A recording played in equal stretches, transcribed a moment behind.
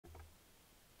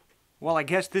Well, I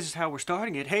guess this is how we're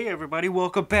starting it. Hey, everybody,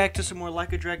 welcome back to some more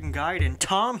Like a Dragon Gaiden.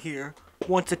 Tom here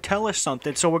wants to tell us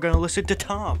something, so we're going to listen to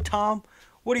Tom. Tom,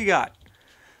 what do you got?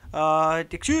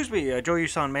 Excuse me,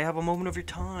 Joyu-san, may I have a moment of your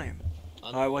time?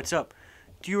 Alright, what's up?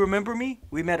 Do you remember me?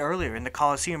 We met earlier in the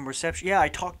Coliseum reception. Yeah, I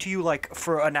talked to you, like,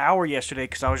 for an hour yesterday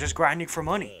because I was just grinding for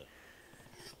money.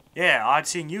 Yeah, odd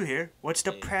seeing you here. What's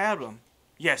the problem?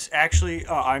 Yes, actually,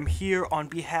 I'm here on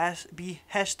behest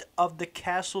of the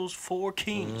castle's four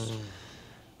kings.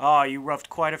 You ruffled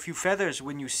quite a few feathers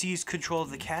when you seized control of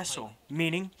the castle.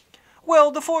 Meaning? Well,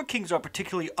 the four kings are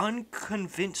particularly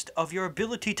unconvinced of your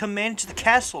ability to manage the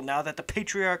castle now that the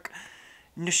patriarch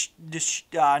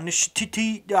Nishtiti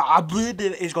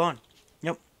is gone.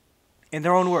 Yep. In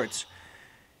their own words.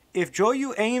 If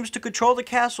Joyu aims to control the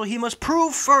castle, he must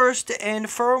prove first and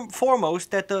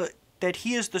foremost that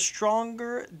he is the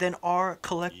stronger than our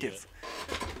collective.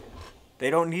 Yeah.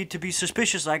 They don't need to be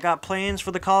suspicious. I got plans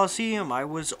for the Coliseum. I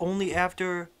was only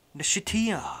after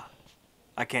Nishitia.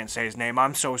 I can't say his name.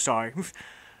 I'm so sorry.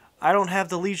 I don't have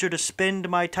the leisure to spend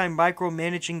my time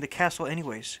micromanaging the castle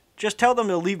anyways. Just tell them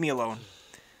to leave me alone.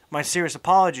 My serious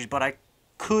apologies, but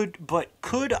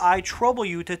could I trouble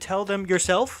you to tell them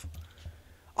yourself?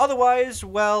 Otherwise,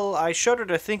 well, I shudder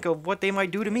to think of what they might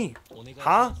do to me.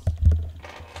 Huh?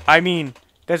 I mean,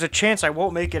 there's a chance I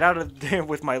won't make it out of there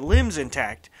with my limbs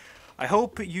intact. I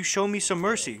hope you show me some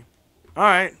mercy.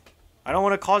 Alright, I don't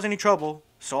want to cause any trouble,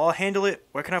 so I'll handle it.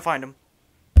 Where can I find him?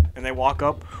 And they walk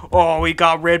up. Oh, we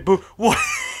got Red Bull. What?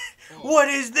 What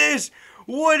is this?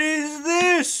 What is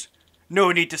this?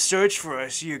 No need to search for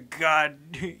us. You're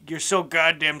so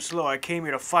goddamn slow. I came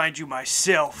here to find you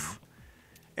myself.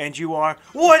 And you are...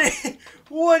 What is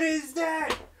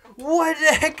that? What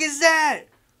the heck is that?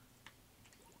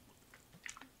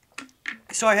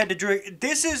 So I had to drink.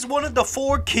 This is one of the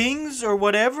four kings or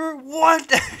whatever?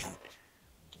 What?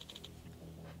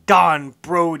 Don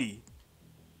Brody.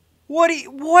 What is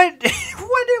this?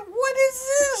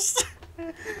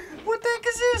 What the heck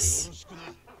is this?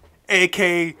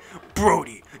 A.K.A.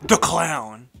 Brody, the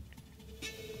clown.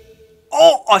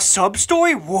 Oh, a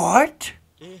sub-story? What?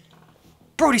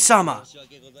 Brody-sama,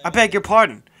 I beg your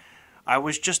pardon. I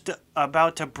was just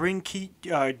about to bring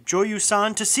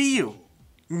Joyu-san to see you.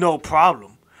 No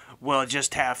problem. We'll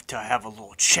just have to have a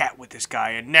little chat with this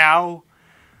guy, and now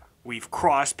we've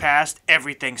crossed past.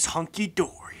 Everything's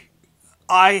hunky-dory.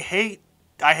 I hate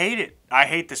it. I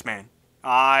hate this man.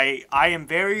 I am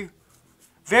very,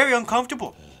 very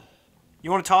uncomfortable.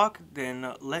 You want to talk?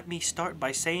 Then let me start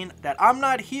by saying that I'm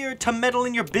not here to meddle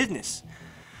in your business.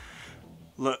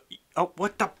 Look, oh,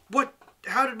 what?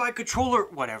 How did my controller,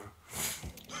 whatever.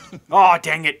 Oh,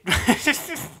 dang it.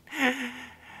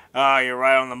 You're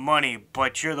right on the money,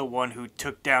 but you're the one who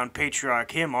took down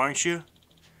Patriarch him, aren't you?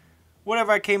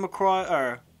 Whenever I come across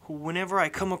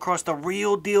the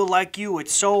real deal like you,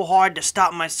 it's so hard to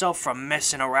stop myself from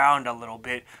messing around a little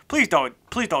bit. Please don't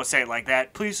say it like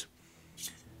that, please.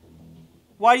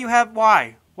 Why do you have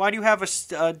a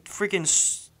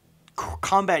freaking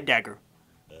combat dagger?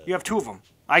 You have two of them.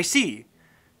 I see.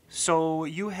 So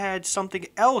you had something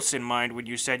else in mind when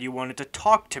you said you wanted to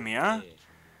talk to me, huh?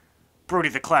 Brody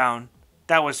the Clown.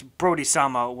 That was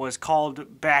Brody-sama was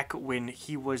called back when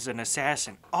he was an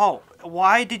assassin. Oh,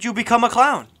 why did you become a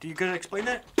clown? Do you gonna explain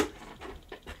that?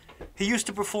 He used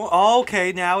to perform... Oh,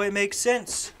 okay, now it makes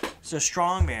sense. He's a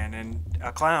strong man and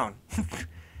a clown.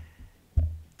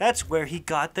 That's where he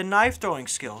got the knife-throwing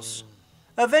skills.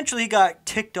 Eventually he got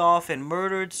ticked off and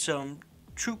murdered some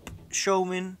troop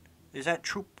showman. Is that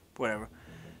troop? Whatever.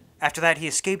 After that, he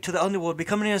escaped to the underworld,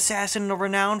 becoming an assassin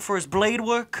renowned for his blade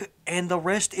work, and the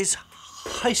rest is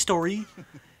history.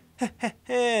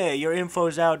 Hey, your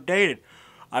info's outdated.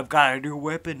 I've got a new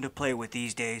weapon to play with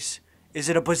these days. Is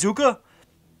it a bazooka?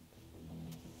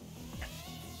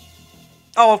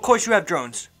 Oh, of course you have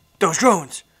drones. Those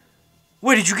drones!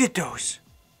 Where did you get those?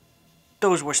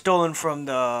 Those were stolen from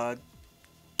the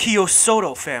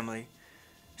Kiyosoto family.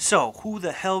 So, who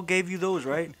the hell gave you those,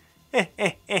 right? I'm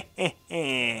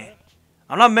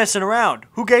not messing around.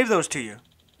 Who gave those to you?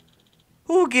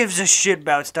 Who gives a shit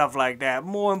about stuff like that?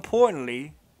 More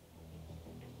importantly...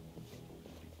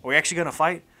 Are we actually gonna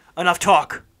fight? Enough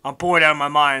talk. I'm bored out of my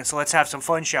mind, so let's have some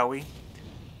fun, shall we?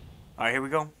 Alright, here we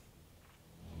go.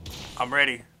 I'm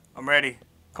ready. I'm ready.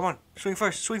 Come on. Swing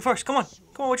first. Swing first. Come on.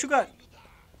 Come on, what you got?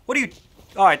 What are you...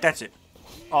 Alright, that's it.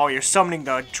 Oh, you're summoning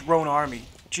the drone army.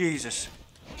 Jesus.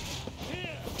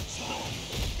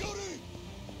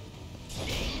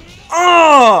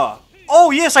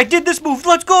 Oh, yes, I did this move.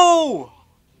 Let's go.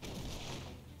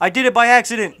 I did it by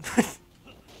accident.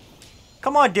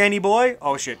 Come on, Danny boy.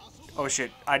 Oh, shit. Oh, shit.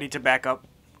 I need to back up.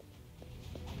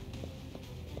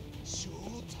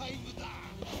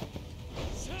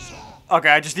 Okay,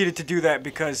 I just needed to do that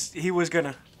because he was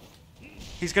gonna...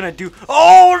 He's gonna do...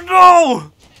 Oh,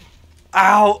 no!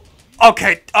 Ow.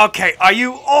 Okay, okay. Are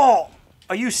you... Oh!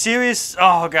 Are you serious?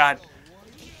 Oh, God.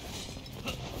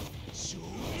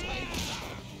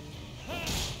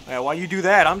 Yeah, while you do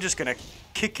that, I'm just gonna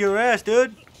kick your ass,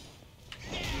 dude.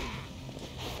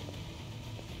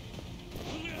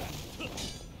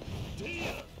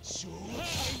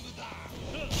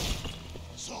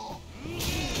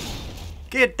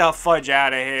 Get the fudge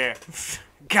out of here.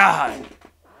 God.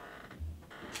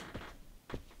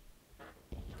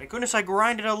 Thank goodness I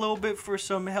grinded a little bit for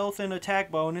some health and attack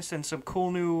bonus and some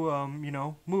cool new, you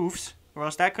know, moves. Or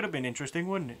else that could have been interesting,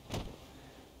 wouldn't it?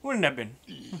 Wouldn't have been.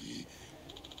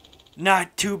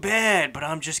 Not too bad, but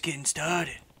I'm just getting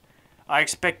started. I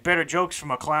expect better jokes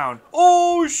from a clown.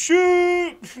 Oh,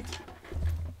 shit!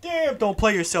 Damn, don't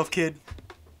play yourself, kid.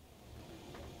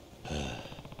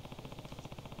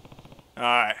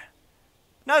 Alright.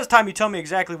 Now it's time you tell me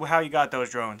exactly how you got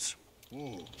those drones.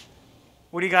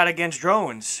 What do you got against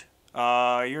drones?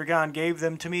 Yurgon gave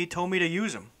them to me, told me to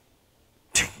use them.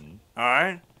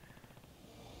 Alright.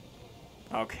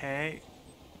 Okay.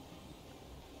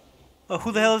 Oh,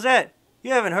 who the hell is that?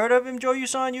 You haven't heard of him,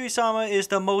 Joyu-san? Yui-sama is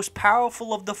the most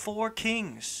powerful of the 4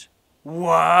 kings.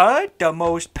 What? The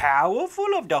most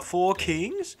powerful of the 4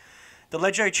 kings? The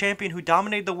legendary champion who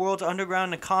dominated the world's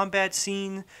underground and combat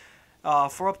scene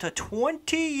for up to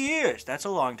 20 years. That's a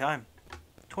long time.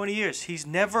 20 years. He's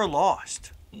never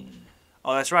lost.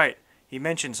 Oh, that's right. He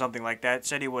mentioned something like that.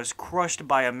 Said he was crushed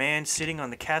by a man sitting on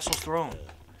the castle's throne.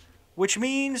 Which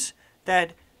means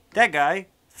that that guy,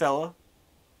 fella,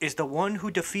 is the one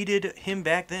who defeated him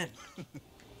back then.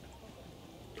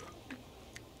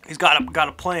 He's got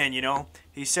a plan, you know.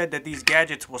 He said that these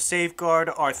gadgets will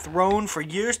safeguard our throne for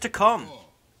years to come.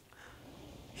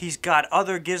 He's got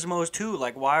other gizmos too,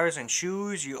 like wires and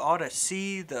shoes. You ought to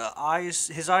see the eyes.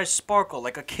 His eyes sparkle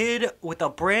like a kid with a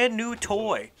brand new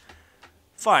toy.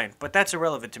 Fine, but that's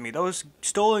irrelevant to me. Those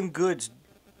stolen goods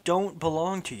don't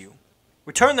belong to you.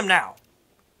 Return them now.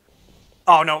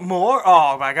 Oh no, more?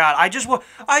 Oh my God! I just want.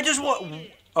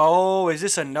 Oh, is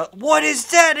this another? What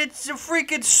is that? It's a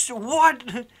freaking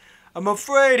what? I'm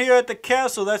afraid here at the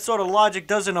castle that sort of logic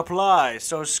doesn't apply.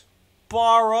 So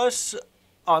spare us.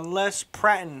 Unless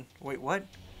Pratten... Wait, what?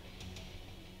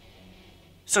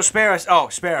 So spare us... Oh,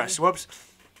 spare us. Whoops.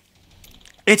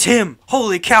 It's him!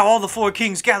 Holy cow, all the 4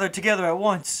 kings gathered together at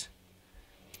once.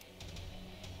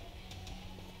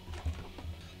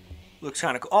 Looks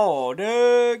kind of cool. Oh,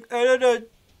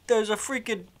 there's a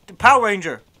freaking Power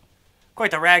Ranger.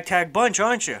 Quite the ragtag bunch,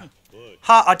 aren't you?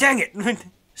 Ha! Oh, dang it!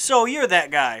 So you're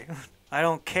that guy. I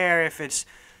don't care if it's...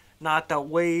 not the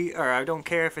way, or I don't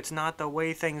care if it's not the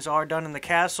way things are done in the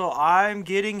castle. I'm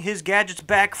getting his gadgets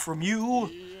back from you.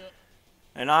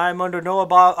 And I'm under no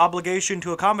obligation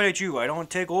to accommodate you. I don't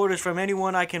take orders from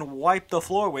anyone I can wipe the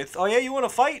floor with. Oh yeah, you want to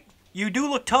fight? You do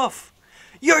look tough.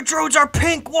 Your drones are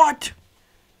pink, what?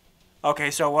 Okay,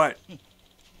 so what?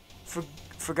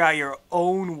 Forgot your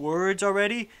own words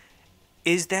already?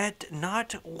 Is that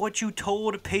not what you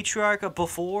told Patriarch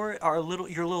before your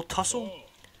little tussle?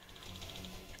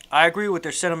 I agree with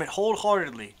their sentiment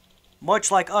wholeheartedly. Much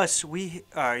like us,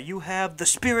 you have the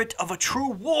spirit of a true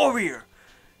warrior.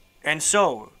 And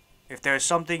so, if there is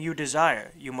something you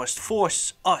desire, you must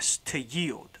force us to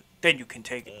yield. Then you can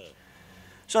take it.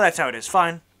 So that's how it is.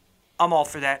 Fine. I'm all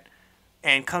for that.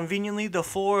 And conveniently, the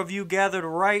 4 of you gathered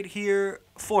right here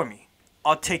for me.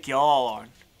 I'll take you all on.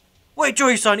 Wait,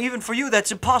 Joy-san, even for you,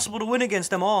 that's impossible to win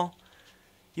against them all.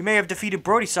 You may have defeated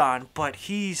Brody-san, but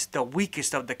he's the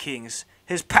weakest of the kings.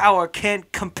 His power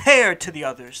can't compare to the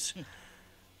others.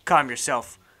 Calm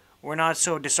yourself. We're not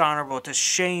so dishonorable to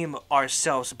shame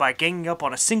ourselves by ganging up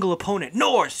on a single opponent,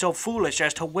 nor so foolish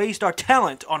as to waste our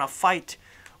talent on a fight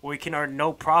we can earn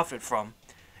no profit from.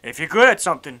 If you're good at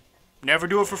something, never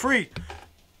do it for free.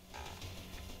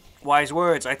 Wise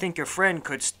words. I think your friend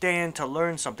could stand to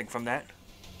learn something from that.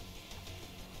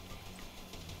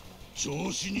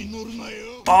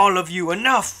 All of you,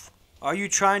 enough! Are you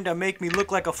trying to make me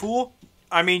look like a fool?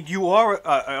 I mean, you are...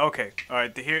 okay.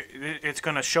 Alright, here, it's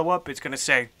gonna show up. It's gonna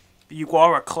say, you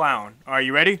are a clown. Are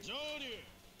you ready?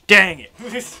 Dang it.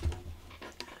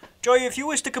 Joy, if you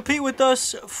wish to compete with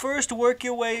us, first work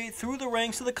your way through the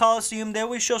ranks of the Colosseum. There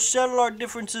we shall settle our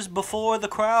differences before the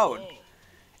crowd.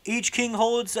 Each king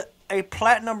holds a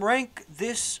platinum rank.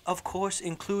 This, of course,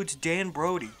 includes Dan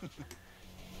Brody.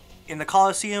 In the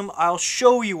Colosseum, I'll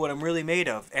show you what I'm really made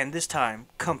of, and this time,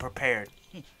 come prepared.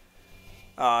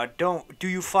 Do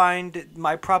you find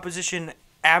my proposition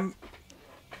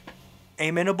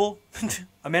amenable?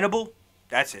 Amenable?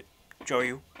 That's it.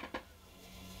 Joyu.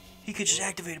 He could just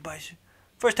activate it by...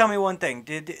 First, tell me one thing.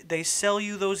 Did they sell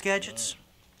you those gadgets?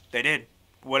 They did.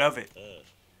 What of it?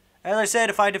 As I said,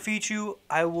 if I defeat you,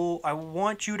 I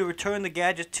want you to return the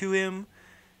gadget to him.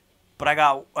 But I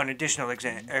got an additional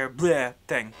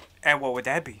thing. And what would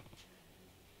that be?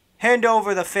 Hand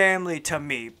over the family to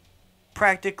me.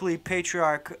 Practically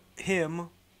patriarch him.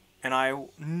 And I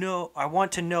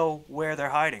want to know where they're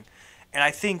hiding. And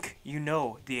I think you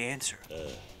know the answer.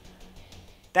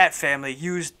 That family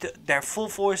used their full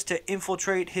force to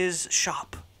infiltrate his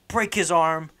shop, break his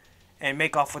arm, and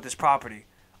make off with his property.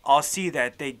 I'll see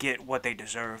that they get what they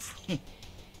deserve.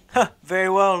 Very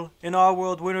well. In our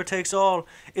world, winner takes all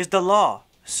is the law.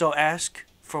 So ask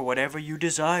for whatever you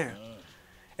desire.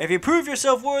 If you prove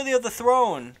yourself worthy of the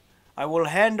throne, I will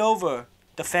hand over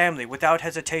the family without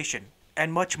hesitation,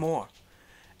 and much more.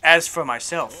 As for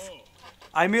myself,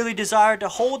 I merely desire to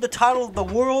hold the title of the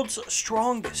world's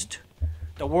strongest.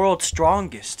 The world's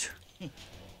strongest.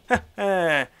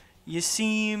 You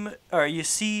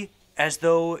see as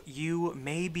though you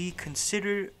may be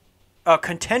considered a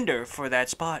contender for that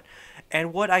spot.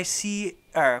 And what I see,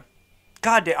 God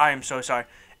damn, I am so sorry.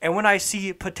 And when I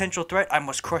see potential threat, I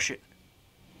must crush it.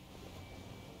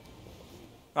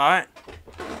 Alright.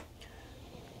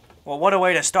 Well, what a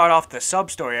way to start off the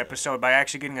sub-story episode by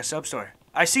actually getting a sub-story.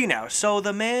 I see now. So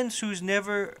the man who's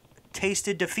never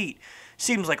tasted defeat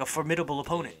seems like a formidable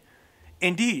opponent.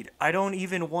 Indeed, I don't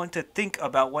even want to think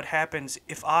about what happens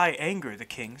if I anger the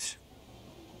kings.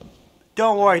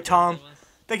 Don't worry, Tom.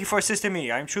 Thank you for assisting me.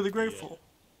 I am truly grateful.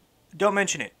 Don't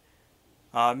mention it.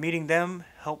 Meeting them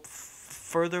helped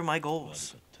further my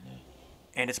goals.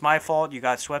 And it's my fault you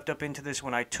got swept up into this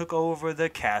when I took over the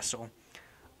castle.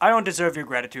 I don't deserve your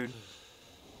gratitude.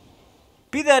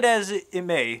 Be that as it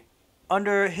may,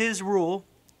 under his rule,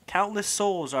 countless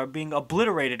souls are being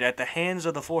obliterated at the hands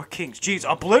of the four kings. Jeez,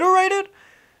 obliterated?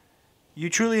 You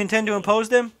truly intend to impose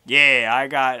them? Yeah, I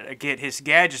gotta get his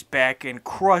gadgets back and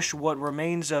crush what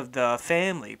remains of the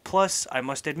family. Plus, I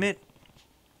must admit,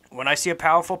 when I see a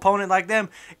powerful opponent like them,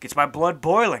 it gets my blood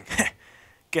boiling.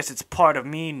 Guess that part of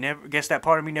me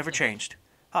never changed.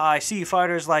 I see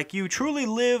fighters like you truly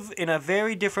live in a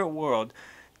very different world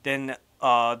than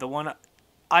the one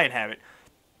I inhabit.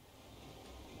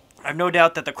 I've no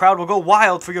doubt that the crowd will go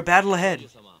wild for your battle ahead.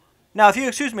 Now, if you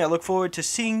excuse me, I look forward to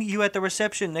seeing you at the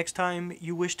reception next time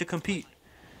you wish to compete.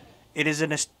 It is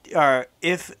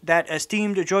if that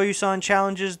esteemed Joyu-san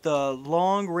challenges the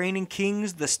long-reigning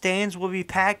kings, the stands will be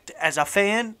packed. As a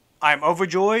fan, I'm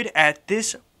overjoyed at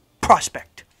this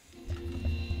prospect.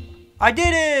 I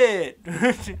did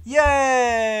it!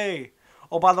 Yay!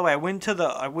 Oh, by the way, I went to the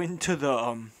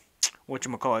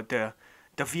whatchamacallit,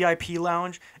 the VIP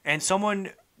lounge, and someone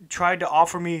tried to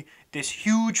offer me this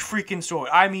huge freaking sword.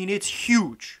 I mean, it's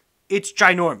huge. It's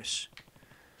ginormous.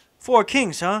 Four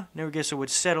kings, huh? Never guess it would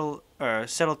settle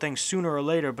things sooner or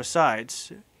later.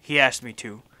 Besides, he asked me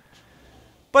to.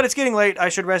 But it's getting late. I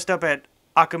should rest up at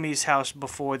Akami's house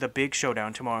before the big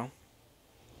showdown tomorrow.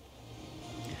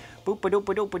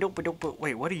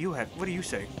 Wait, what do you have? What do you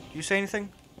say? Do you say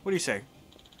anything? What do you say?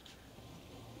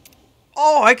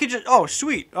 Oh, I could just... Oh,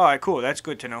 sweet. Alright, cool. That's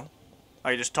good to know.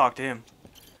 I just talked to him.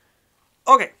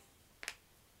 Okay.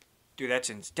 Dude, that's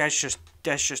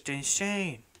just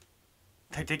insane.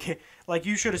 Like,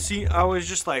 you should have seen... I was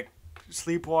just, like,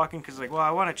 sleepwalking because, like, well, I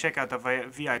want to check out the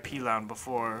VIP lounge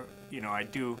before, you know, I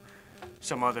do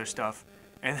some other stuff.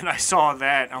 And then I saw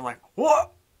that, and I'm like,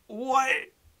 what?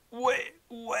 Wait,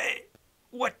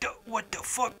 what the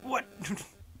fuck, what?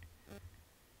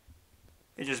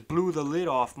 It just blew the lid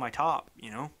off my top,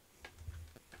 you know?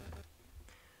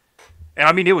 And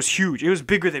I mean, it was huge. It was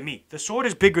bigger than me. The sword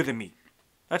is bigger than me.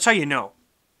 That's how you know.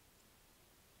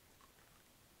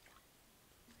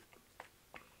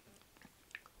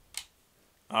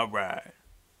 Alright.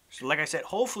 So like I said,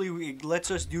 hopefully it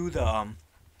lets us do the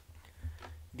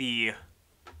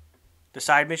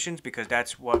side missions, because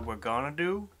that's what we're gonna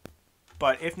do.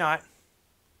 But if not,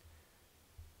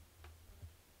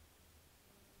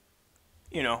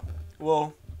 you know,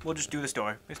 we'll just do the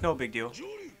story. It's no big deal.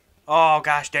 Oh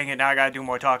gosh dang it, now I gotta do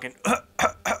more talking.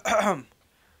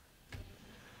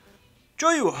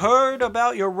 Joyu, heard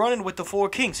about your running with the four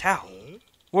kings. How?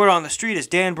 Word on the street is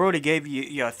Dan Brody gave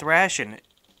you a thrashing.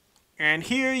 And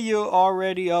here you're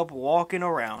already up walking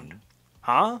around.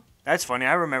 Huh? That's funny.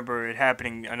 I remember it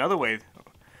happening another way.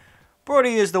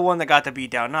 Brody is the one that got the beat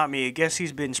down, not me. I guess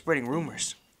he's been spreading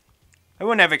rumors. I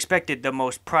wouldn't have expected the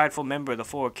most prideful member of the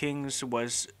Four Kings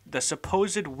was the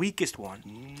supposed weakest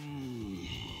one.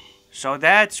 So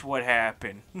that's what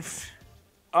happened.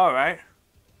 Alright.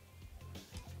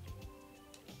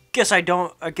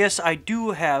 I guess I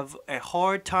do have a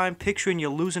hard time picturing you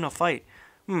losing a fight.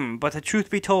 But the truth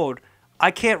be told, I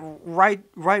can't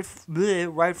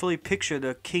rightfully picture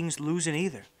the kings losing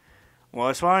either. Well,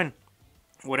 it's fine.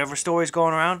 Whatever story's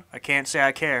going around, I can't say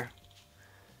I care.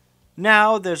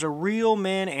 Now, there's a real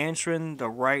man answering the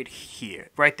right here.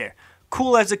 Right there.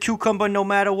 Cool as a cucumber no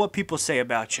matter what people say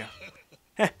about you.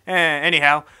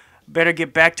 Anyhow, better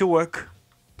get back to work.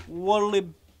 What'll it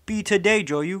be today,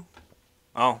 Joyu?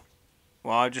 Oh,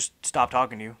 well, I just stopped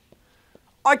talking to you.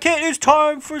 I can't, it's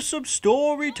time for some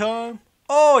story time.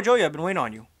 Oh, Joyu, I've been waiting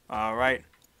on you. Alright.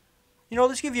 You know,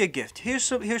 let's give you a gift. Here's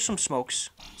some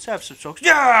smokes. Let's have some smokes.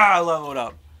 Yeah, I leveled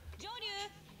up.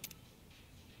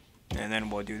 And then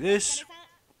we'll do this.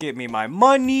 Give me my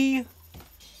money.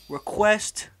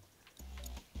 Request.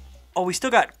 Oh, we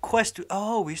still got quest.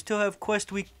 Oh, we still have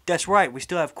quest week. That's right. We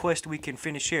still have quest we can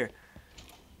finish here.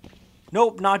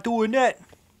 Nope, not doing that.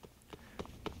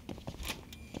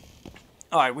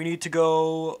 Alright, we need to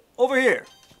go over here.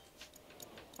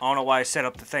 I don't know why I set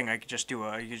up the thing. I could just do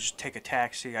you could just take a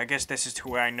taxi. I guess this is to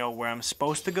where I know where I'm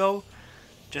supposed to go.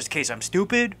 Just in case I'm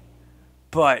stupid.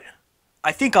 But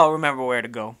I think I'll remember where to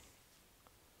go.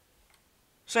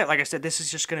 So, like I said, this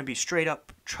is just going to be straight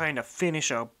up trying to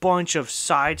finish a bunch of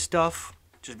side stuff.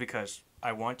 Just because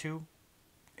I want to.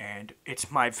 And it's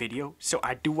my video. So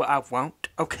I do what I want,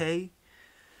 okay?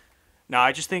 No,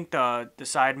 I just think the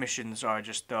side missions are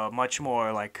just much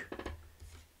more, like...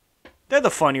 They're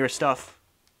the funnier stuff.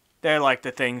 They're like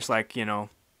the things like, you know...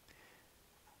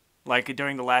 Like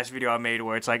during the last video I made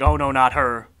where it's like, oh no, not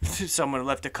her. Someone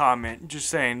left a comment just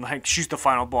saying, like, she's the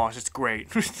final boss. It's great.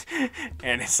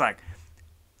 And it's like...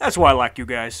 That's why I like you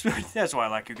guys. That's why I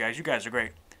like you guys. You guys are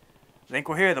great. I think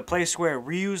we're here, the place where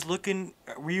Ryu looking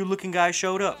guy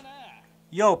showed up.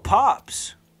 Yo,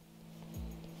 Pops.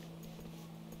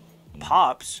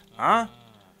 Pops? Huh?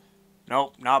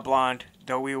 Nope, not blonde.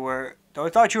 Though I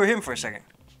thought you were him for a second.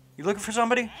 You looking for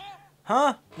somebody?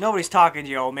 Huh? Nobody's talking to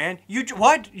you, old man.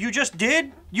 What? You just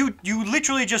did? You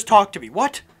literally just talked to me.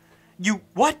 What?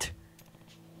 What?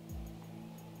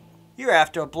 You're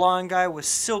after a blonde guy with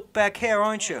silk back hair,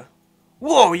 aren't you?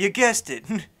 Whoa, you guessed it.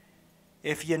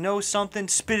 If you know something,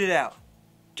 spit it out.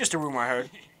 Just a rumor I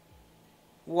heard.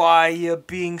 Why you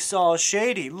being so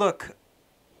shady? Look.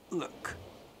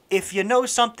 If you know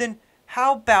something,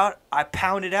 how about I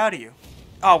pound it out of you?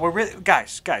 Oh, we're really...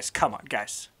 Guys, come on,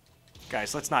 guys.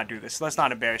 Guys, let's not do this. Let's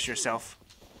not embarrass yourself.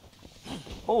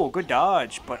 Oh, good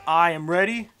dodge. But I am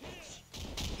ready.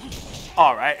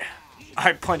 Alright.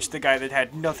 I punched the guy that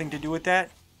had nothing to do with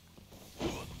that.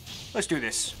 Let's do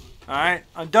this. Alright?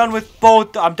 I'm done with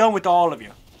both. I'm done with all of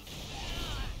you.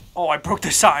 Oh, I broke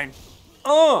the sign.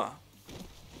 And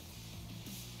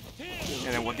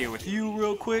then we'll deal with you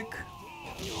real quick.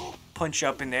 Punch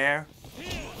up in there.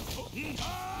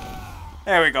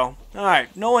 There we go.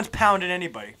 Alright, no one's pounding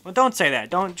anybody. Well, don't say that.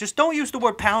 Don't use the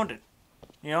word pounded.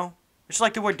 You know? It's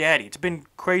like the word daddy. It's been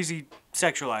crazy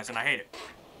sexualized and I hate it.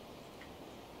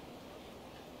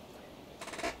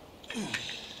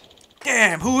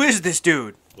 Damn, who is this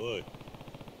dude? What?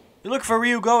 You're looking for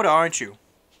Ryuji Goda, aren't you?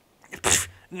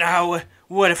 Now,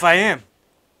 what if I am?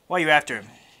 Why are you after him?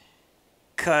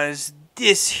 'Cause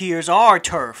this here's our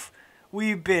turf.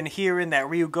 We've been hearing that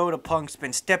Ryuji Goda punk's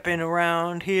been stepping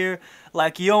around here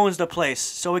like he owns the place,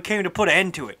 so we came to put an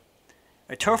end to it.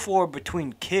 A turf war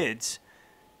between kids?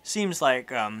 Seems like,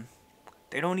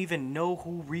 they don't even know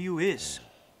who Ryu is.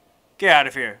 Get out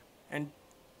of here, and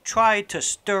try to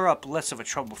stir up less of a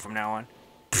trouble from now on.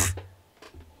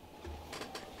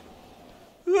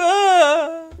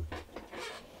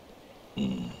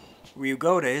 Ryuji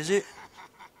Goda, is it?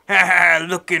 Haha,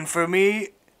 looking for me?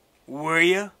 Were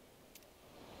ya?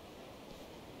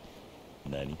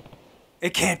 Nani?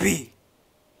 It can't be.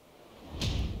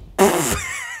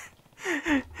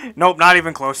 Nope, not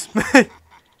even close.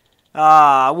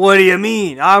 What do you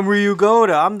mean? I'm Ryuji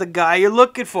Goda. I'm the guy you're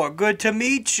looking for. Good to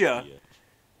meet you. Yeah.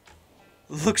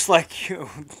 Looks like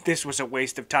this was a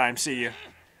waste of time. See ya.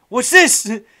 What's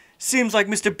this? Seems like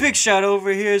Mr. Big Shot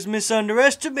over here is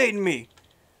misunderestimating me.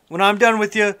 When I'm done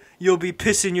with you, you'll be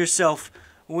pissing yourself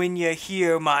when you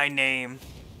hear my name.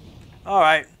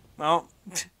 Alright, well,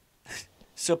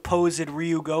 supposed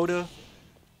Ryuji Goda.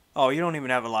 Oh, you don't even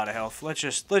have a lot of health. Let's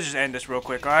just end this real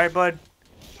quick, alright, bud?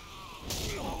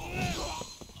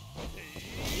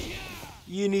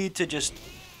 You need to just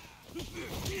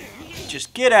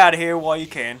get out of here while you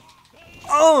can.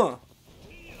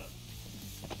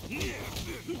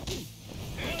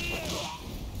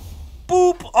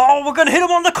 Boop! Oh, we're gonna hit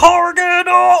him on the car again!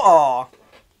 Oh!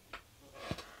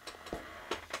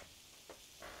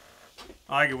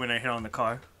 I like it when I hit on the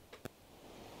car.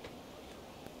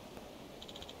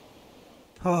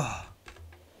 Why?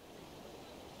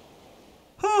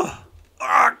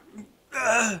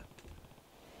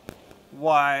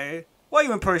 Why are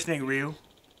you impersonating Ryu?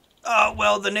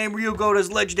 Well, the name Ryuji Goda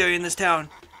is legendary in this town.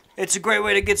 It's a great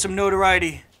way to get some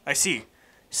notoriety. I see.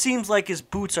 Seems like his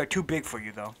boots are too big for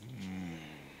you, though.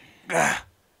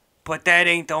 But that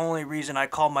ain't the only reason I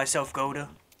call myself Goda.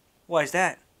 Why is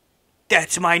that?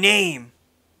 That's my name.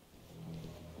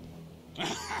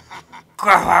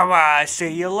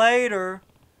 See you later.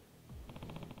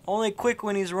 Only quick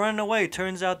when he's running away.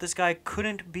 Turns out this guy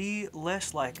couldn't be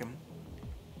less like him.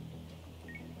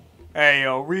 Hey,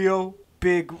 yo, Rio.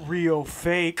 Big Rio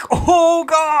fake. Oh,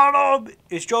 God!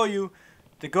 It's Joyu.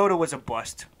 The Goda was a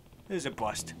bust. It was a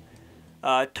bust.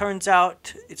 Turns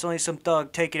out it's only some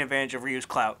thug taking advantage of Ryu's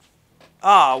clout.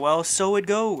 Ah, well, so it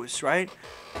goes, right?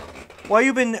 While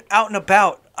you've been out and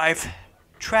about, I've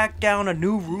tracked down a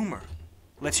new rumor.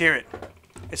 Let's hear it.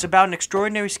 It's about an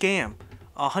extraordinary scam.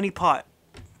 A honeypot.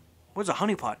 What's a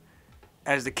honeypot?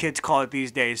 As the kids call it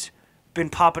these days. Been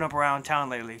popping up around town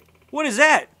lately. What is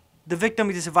that? The victim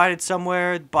is invited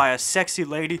somewhere by a sexy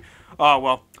lady. Oh,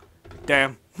 well,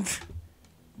 damn.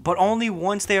 But only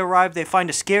once they arrive, they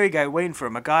find a scary guy waiting for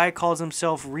him. A guy calls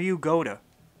himself Ryuji Goda.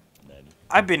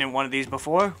 I've been in one of these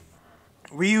before.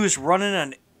 Ryu's running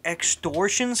an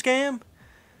extortion scam?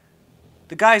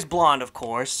 The guy's blonde, of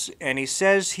course, and he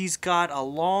says he's got a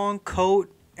long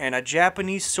coat and a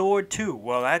Japanese sword, too.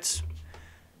 Well, that's...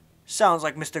 sounds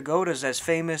like Mr. Goda's as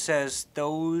famous as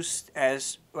those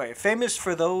as... Wait, famous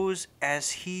for those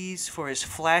as he's for his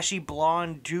flashy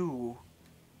blonde duo.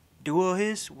 Duo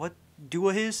his? What? Duo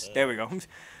his? There we go.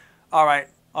 Alright,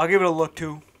 I'll give it a look,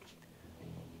 too.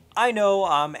 I know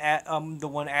I'm the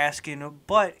one asking,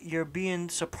 but you're being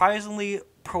surprisingly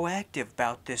proactive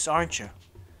about this, aren't you?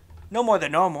 No more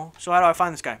than normal, so how do I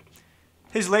find this guy?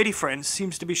 His lady friend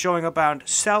seems to be showing up on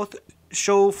South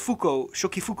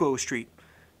Shokifuku Street,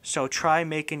 so try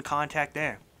making contact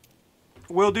there.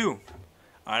 Will do.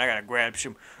 Alright, I gotta grab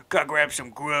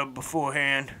some grub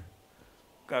beforehand.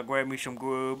 Gotta grab me some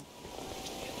grub.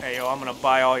 Hey, yo, I'm gonna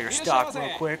buy all your stock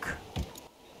real quick.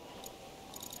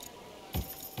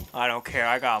 I don't care,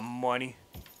 I got money.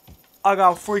 I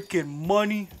got freaking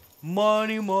money.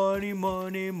 Money, money,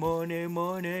 money, money,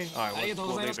 money. Alright,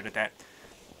 we'll leave it at that.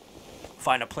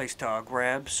 Find a place to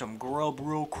grab some grub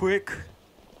real quick.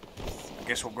 I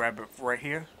guess we'll grab it right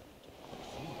here.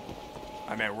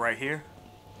 I meant right here.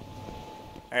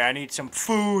 Hey, I need some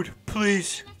food,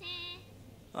 please.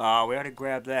 We already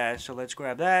grabbed that, so let's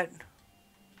grab that.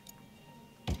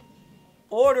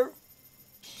 Order.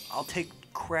 I'll take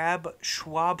crab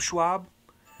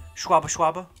schwabba.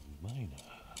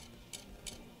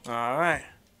 Alright.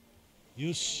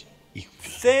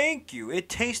 Thank you. It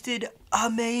tasted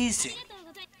amazing.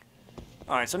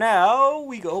 Alright, so now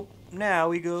we go.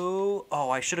 Oh,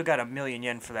 I should have got 1,000,000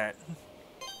 yen for that.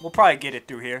 We'll probably get it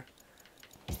through here.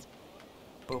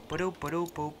 Boop, boop,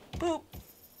 boop, boop, boop.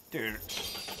 Dude.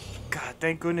 God,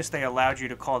 thank goodness they allowed you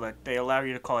to call a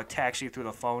taxi through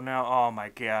the phone now. Oh my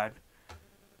god.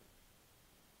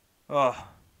 Ugh.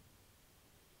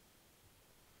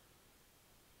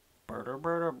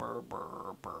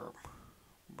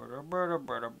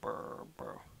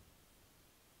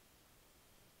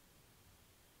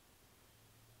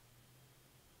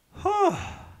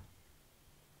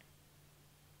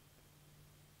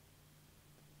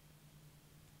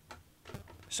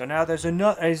 So now there's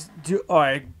another.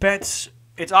 Alright, bets.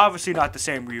 It's obviously not the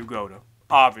same Ryuji Goda.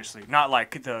 Obviously. Not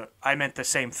like the. I meant the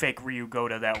same fake Ryuji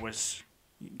Goda that was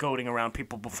goading around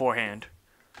people beforehand.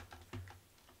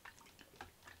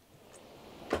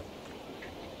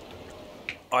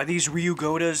 Are these Ryuji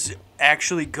Godas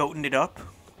actually goating it up?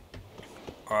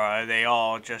 Or are they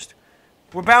all just...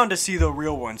 We're bound to see the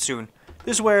real one soon.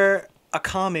 This is where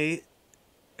Akame...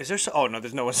 Is there... Oh, no,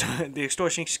 there's no... The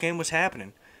extortion scam was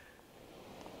happening.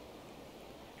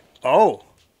 Oh.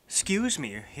 Excuse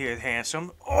me here,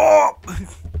 handsome. Oh!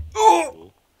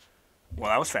 Oh! Well,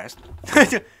 that was fast.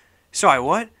 Sorry,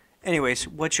 what? Anyways,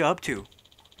 what you up to?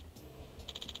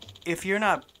 If you're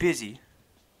not busy...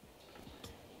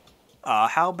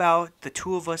 how about the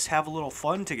two of us have a little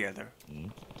fun together?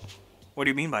 What do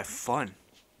you mean by fun?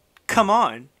 Come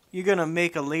on, you're gonna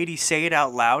make a lady say it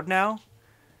out loud now?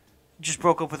 Just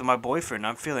broke up with my boyfriend.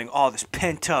 I'm feeling all this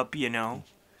pent up, you know.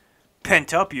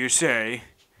 Pent up, you say?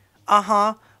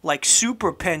 Uh-huh, like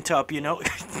super pent up, you know.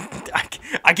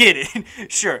 I get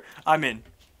it. Sure, I'm in.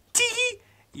 Tee.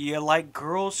 You like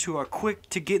girls who are quick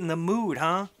to get in the mood,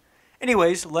 huh?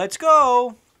 Anyways, let's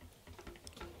go.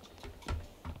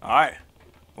 Alright.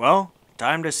 Well,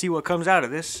 time to see what comes out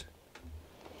of this.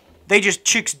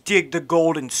 Chicks dig the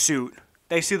golden suit.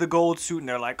 They see the gold suit and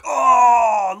they're like,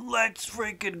 oh, let's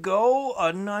freaking go.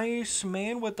 A nice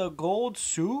man with a gold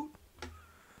suit.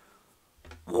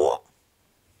 Whoa.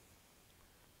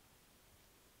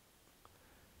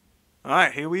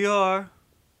 Alright, here we are.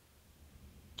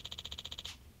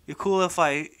 You cool if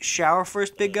I shower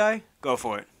first, big guy? Go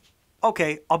for it.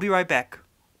 Okay, I'll be right back.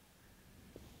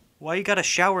 Why you gotta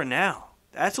shower now?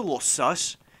 That's a little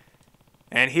sus.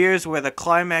 And here's where the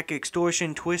climax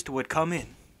extortion twist would come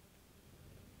in.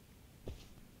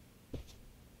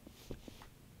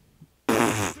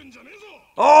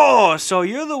 Oh, so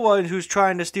you're the one who's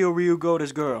trying to steal Ryuji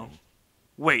Goda's girl.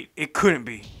 Wait, it couldn't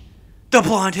be. The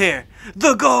blonde hair!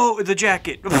 The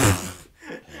jacket!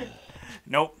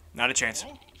 Nope, not a chance.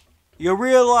 You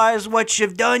realize what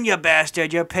you've done, you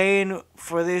bastard. You're paying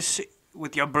for this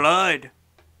with your blood.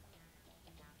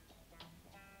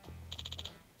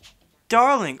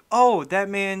 Darling, oh, that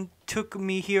man took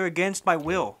me here against my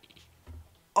will.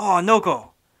 Oh, no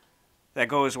go. That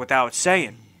goes without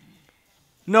saying.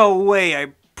 No way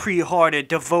a pre-hearted,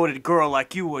 devoted girl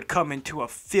like you would come into a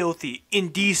filthy,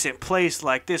 indecent place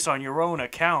like this on your own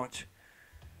account.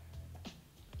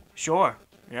 Sure,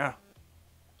 yeah.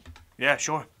 Yeah,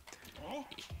 sure.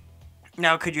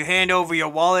 Now, could you hand over your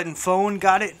wallet and phone?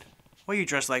 Got it? Why are you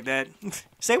dressed like that?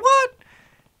 Say what?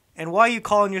 And why are you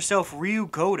calling yourself Ryuji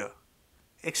Goda?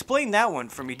 Explain that one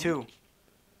for me, too.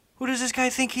 Who does this guy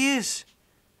think he is?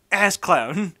 Ass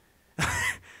clown.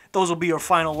 Those will be your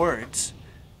final words.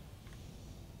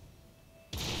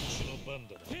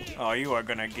 Oh, you are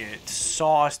gonna get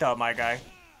sauced up, my guy.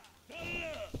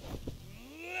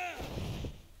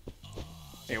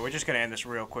 Hey, we're just gonna end this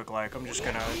real quick, like, I'm just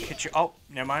gonna hit you. Oh,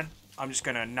 never mind. I'm just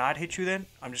gonna not hit you then.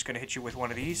 I'm just gonna hit you with one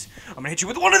of these. I'm gonna hit you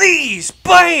with one of these!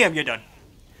 BAM! You're done.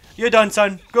 You're done,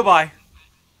 son. Goodbye.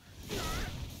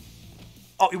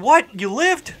 Oh, what? You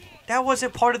lived? That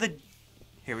wasn't part of the...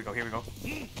 Here we go, here we go.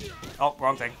 Oh,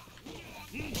 wrong thing.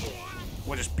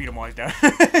 We'll just beat them all down.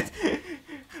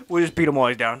 We'll just beat them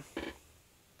all down.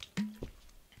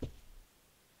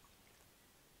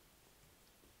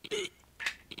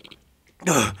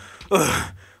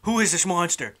 Who is this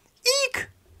monster? Eek!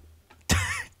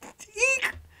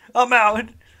 Eek! I'm out.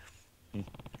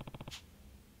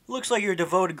 Looks like your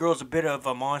devoted girl's a bit of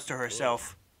a monster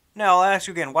herself. Now, I'll ask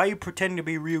you again, why are you pretending to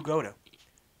be Ryuji Goda?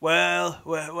 Well,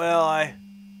 am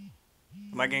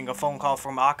I getting a phone call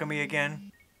from Akemi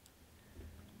again?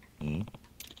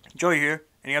 Joey here.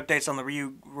 Any updates on the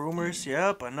Ryu rumors?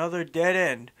 Yep, another dead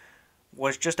end.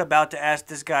 Was just about to ask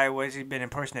this guy why he's been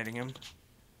impersonating him.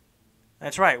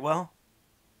 That's right, well,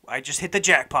 I just hit the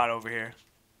jackpot over here.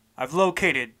 I've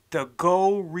located the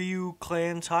Go Ryu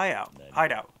clan's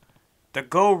hideout. The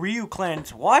Go Ryu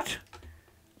clan's what?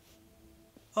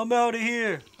 I'm out of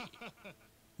here.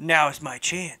 Now is my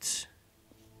chance.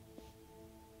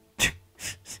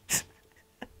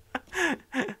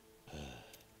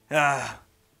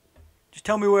 Just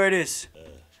tell me where it is.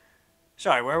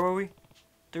 Sorry, where were we?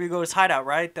 There we go, his hideout,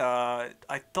 right?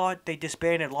 I thought they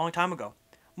disbanded a long time ago.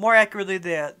 More accurately,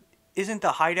 isn't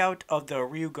the hideout of the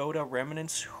Ryuji Goda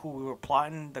remnants who were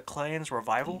plotting the clan's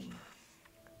revival?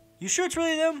 You sure it's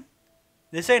really them?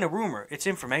 This ain't a rumor, it's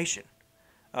information.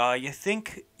 You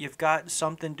think you've got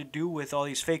something to do with all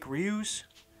these fake Ryus?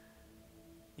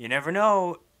 You never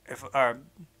know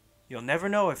you'll never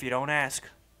know if you don't ask.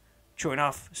 True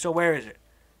enough. So where is it?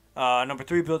 Number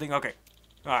 3 building. Okay.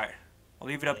 Alright. I'll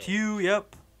leave it up to you.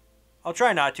 Yep. I'll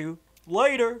try not to.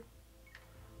 Later.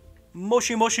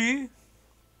 Moshi moshi.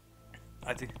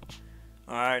 I think.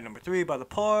 Alright, number 3 by the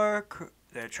park.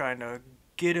 They're trying to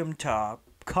get him to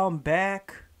come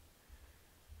back.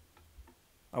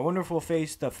 I wonder if we'll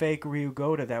face the fake Ryuji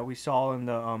Goda that we saw in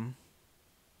the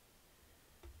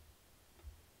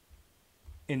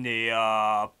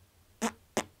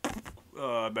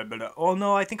oh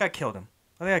no, I think I killed him.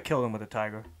 I think I killed him with a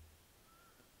tiger.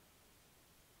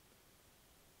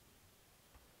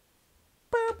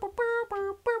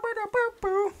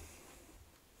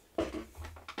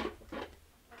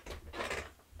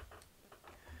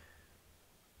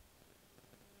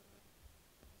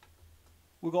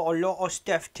 We got a lot of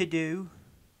stuff to do.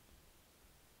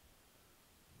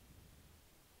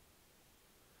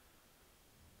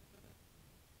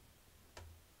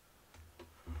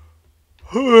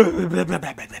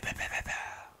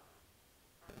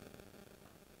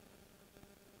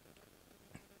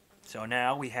 So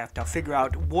now we have to figure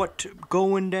out what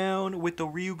going down with the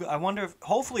Ryuji. I wonder if,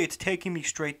 hopefully it's taking me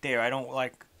straight there. I don't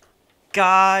like,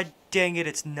 god dang it,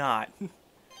 it's not.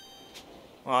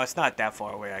 Well, it's not that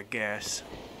far away, I guess.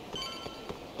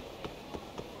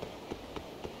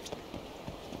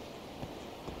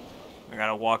 I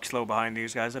gotta walk slow behind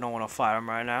these guys. I don't want to fight them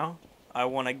right now. I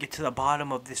want to get to the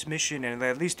bottom of this mission and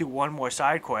at least do one more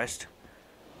side quest.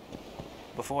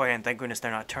 Beforehand, thank goodness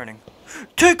they're not turning.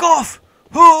 Take off!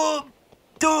 So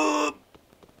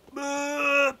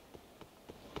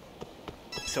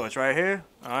it's right here.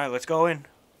 Alright, let's go in.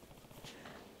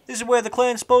 This is where the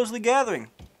clan's supposedly gathering.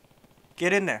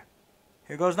 Get in there.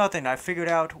 Here goes nothing. I figured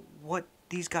out what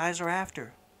these guys are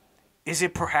after. Is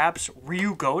it perhaps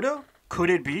Ryuji Goda? Could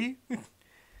it be?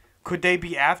 Could they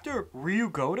be after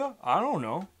Ryuji Goda? I don't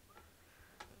know.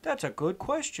 That's a good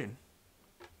question.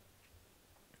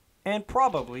 And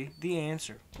probably the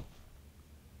answer.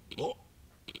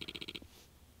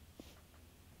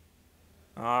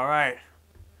 Alright.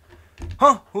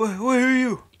 Huh? Where are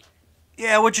you?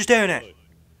 Yeah, what you staring at?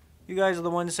 You guys are the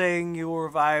ones saying you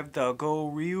revived the Go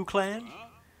Ryu clan?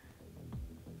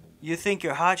 You think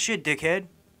you're hot shit, dickhead.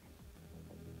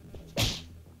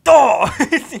 Oh!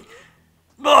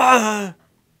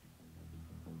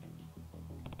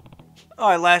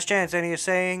 Alright, last chance. Any of you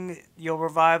saying you'll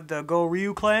revive the Go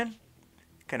Ryu clan?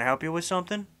 Can I help you with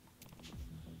something?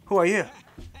 Who are you?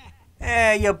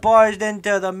 Eh, you barged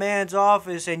into the man's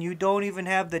office and you don't even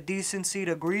have the decency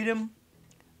to greet him?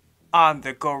 I'm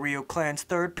the Go Ryu clan's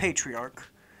third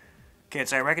patriarch. Can't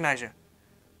say I recognize you.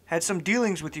 Had some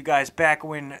dealings with you guys back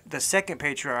when the second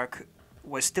patriarch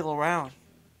was still around.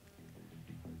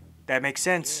 That makes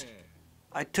sense.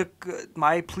 I took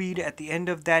my plea at the end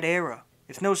of that era.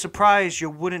 It's no surprise you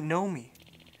wouldn't know me.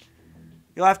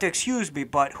 You'll have to excuse me,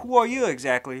 but who are you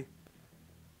exactly?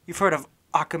 You've heard of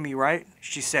Akemi, right?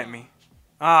 She sent me.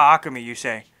 Ah, Akemi, you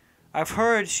say. I've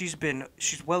heard she's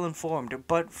well informed,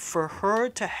 but for her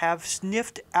to have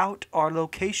sniffed out our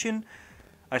location,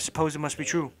 I suppose it must be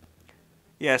true.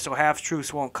 Yeah, so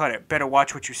half-truths won't cut it. Better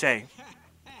watch what you say.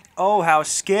 Oh, how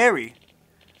scary.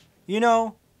 You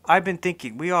know, I've been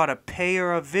thinking we ought to pay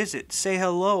her a visit. Say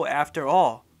hello, after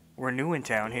all. We're new in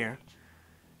town here.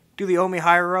 Do the Omi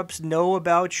higher-ups know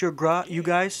about you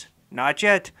guys? Not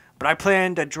yet, but I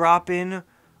plan to drop in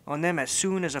on them as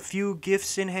soon as with a few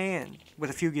gifts in hand.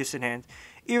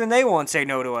 Even they won't say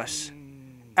no to us.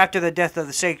 After the death of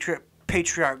the sacred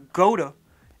patriarch Goda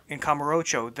in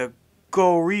Kamurocho, the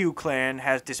Go Ryu clan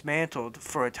has dismantled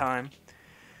for a time.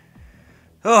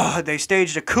 They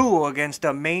staged a coup against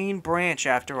the main branch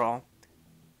after all.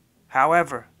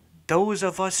 However, those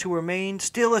of us who remain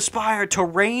still aspire to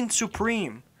reign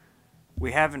supreme.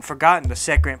 We haven't forgotten the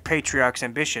second patriarch's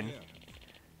ambition.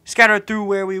 Scattered through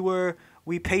where we were,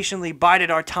 we patiently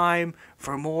bided our time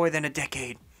for more than a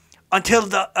decade.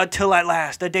 Until at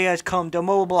last the day has come to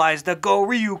mobilize the Go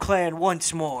Ryu clan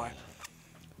once more.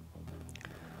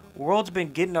 Word's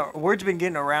been getting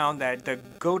around that the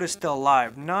Goda's still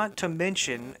alive. Not to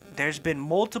mention, there's been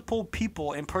multiple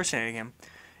people impersonating him.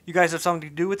 You guys have something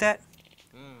to do with that?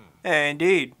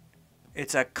 Indeed.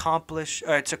 It's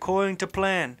according to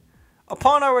plan.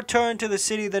 Upon our return to the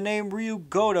city, the name Ryuji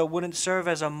Goda wouldn't serve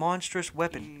as a monstrous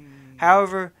weapon.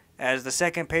 However, as the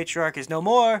second patriarch is no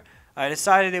more, I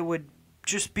decided it would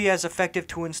just be as effective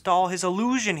to install his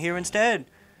illusion here instead.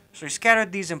 So he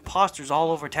scattered these imposters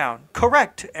all over town.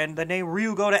 Correct, and the name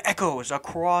Ryuji Goda echoes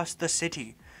across the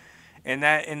city. In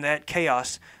that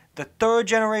chaos, the third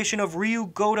generation of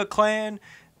Ryuji Goda clan,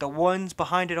 the ones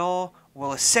behind it all,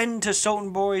 will ascend to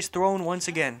Sotenbori's throne once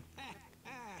again.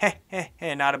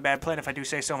 Not a bad plan if I do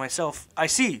say so myself. I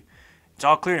see. It's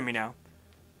all clear to me now.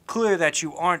 Clear that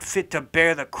you aren't fit to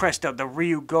bear the crest of the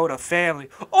Ryuji Goda family.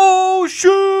 Oh,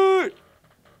 shit!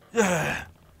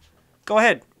 Go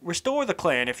ahead. Restore the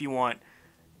clan if you want.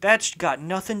 That's got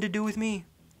nothing to do with me.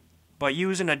 But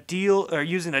using a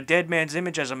dead man's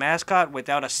image as a mascot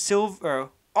without a silver...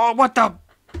 Oh, what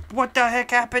the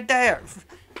heck happened there?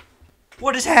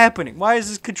 What is happening? Why does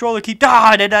this controller keep...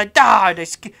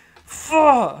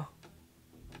 Fuh!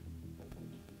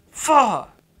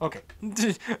 Okay.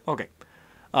 Okay.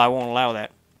 I won't allow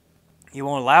that. You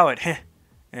won't allow it.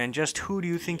 And just who do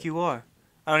you think you are?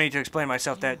 I don't need to explain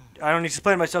myself to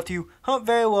you.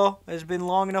 Very well. It's been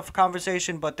long enough for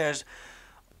conversation, but there's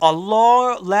a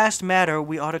last matter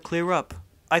we ought to clear up.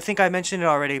 I think I mentioned it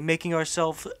already, making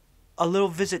ourselves a little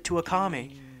visit to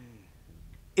Akame.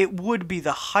 It would be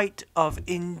the height of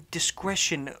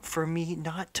indiscretion for me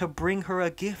not to bring her a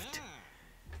gift.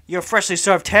 Your freshly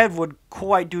served head would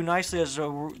quite do nicely as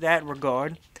that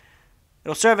regard.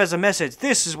 It'll serve as a message.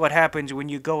 This is what happens when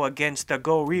you go against the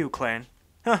Go Ryu clan.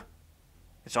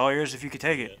 It's all yours if you could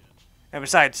take it. And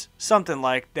besides, something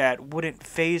like that wouldn't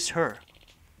faze her.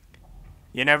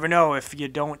 You never know if you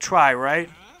don't try, right?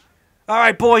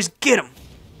 Alright, boys, get him!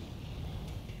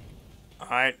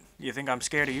 Alright, You think I'm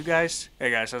scared of you guys?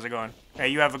 Hey guys, how's it going? Hey,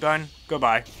 you have a gun?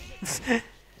 Goodbye.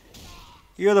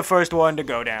 You're the first one to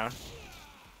go down.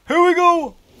 Here we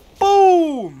go!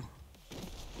 Boom!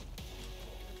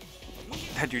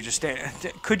 Had you just stand?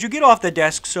 Could you get off the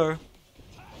desk, sir?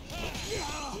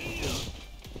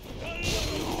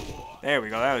 There we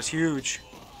go. That was huge.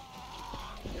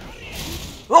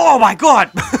 Oh my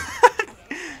god!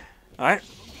 Alright.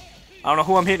 I don't know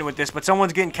who I'm hitting with this, but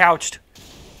someone's getting couched.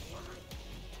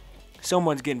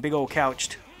 Someone's getting big old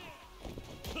couched.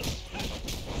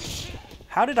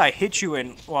 How did I hit you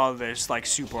in while there's like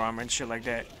super armor and shit like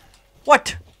that?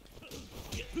 What?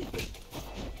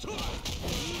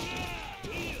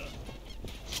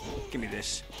 Give me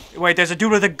this. Wait, there's a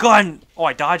dude with a gun! Oh,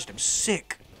 I dodged him.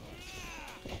 Sick.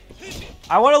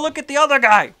 I want to look at the other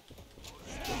guy.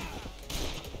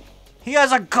 He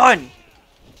has a gun.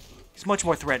 He's much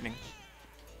more threatening.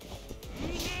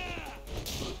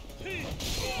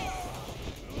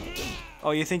 Oh,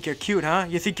 you think you're cute, huh?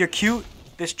 You think you're cute?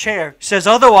 This chair says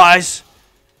otherwise.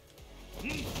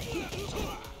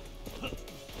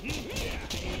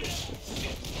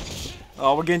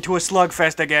 Oh, we're getting to a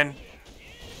slugfest again.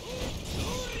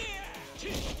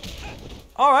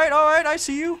 Alright, I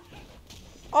see you.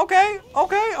 Okay,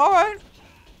 alright.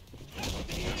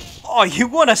 Oh, you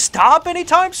want to stop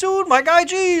anytime soon? My guy,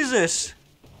 Jesus.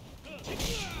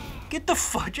 Get the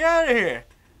fudge out of here.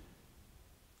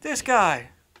 This guy.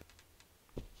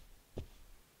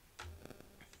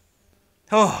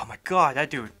 Oh my god, that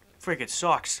dude freaking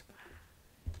sucks.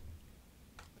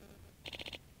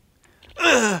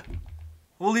 Ugh.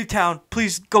 We'll leave town.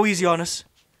 Please go easy on us.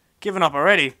 Giving up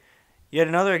already. Yet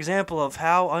another example of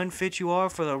how unfit you are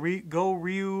for the Go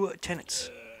Ryu tenets.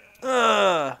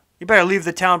 You better leave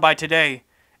the town by today,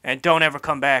 and don't ever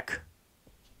come back.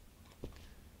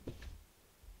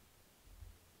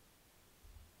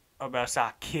 Or else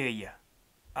I'll kill you.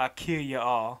 I'll kill you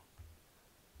all.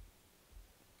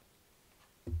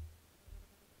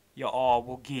 You all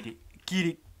will get it. Get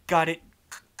it. Got it.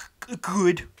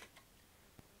 Good.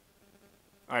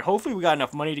 Alright, hopefully we got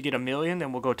enough money to get $1 million.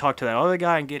 Then we'll go talk to that other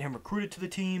guy and get him recruited to the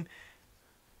team.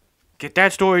 Get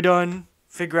that story done.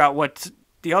 Figure out what's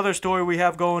the other story we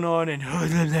have going on. And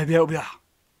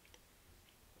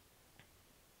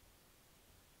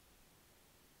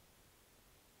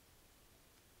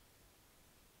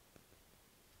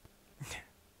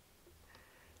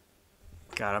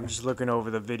God, I'm just looking over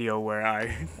the video where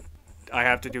I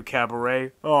have to do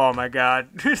cabaret. Oh my god.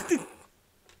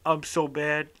 I'm so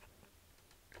bad.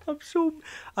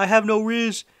 I have no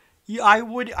riz. Yeah,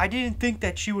 I didn't think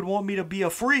that she would want me to be a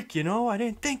freak, you know? I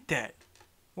didn't think that.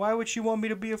 Why would she want me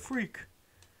to be a freak?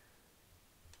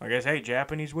 I guess, hey,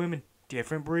 Japanese women.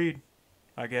 Different breed.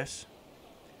 I guess.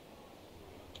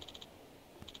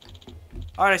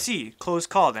 Alright, I see. Close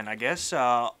call then, I guess.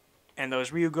 And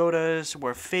those Ryuji Godas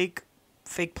were fake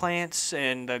plants,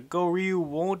 and the Go Ryu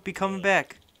won't be coming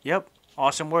back. Yep.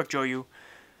 Awesome work, Joyu.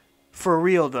 For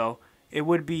real, though. It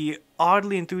would be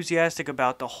oddly enthusiastic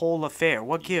about the whole affair.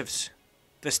 What gives?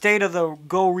 The state of the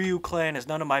Go Ryu clan is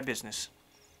none of my business.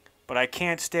 But I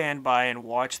can't stand by and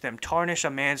watch them tarnish a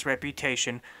man's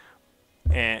reputation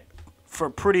for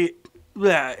pretty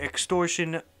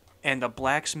extortion and the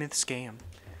blacksmith scam.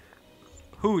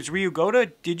 Who's Ryuji Goda?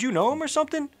 Did you know him or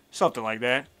something? Something like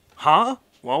that. Huh?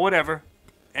 Well, whatever.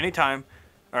 Anytime.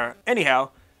 Anyhow,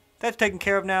 that's taken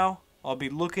care of now. I'll be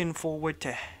looking forward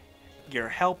to your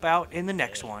help out in the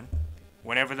next one,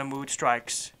 whenever the mood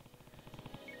strikes.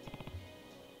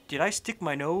 Did I stick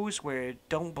my nose where it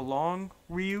don't belong,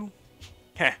 Ryu?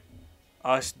 Heh.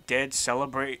 Us dead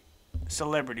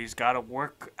celebrities gotta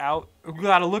look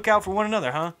out for one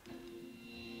another, huh?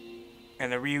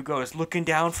 And the Ryu goes looking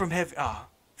down from heaven.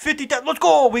 50, let's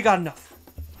go! We got enough.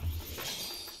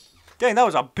 Dang, that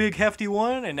was a big hefty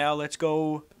one, and now let's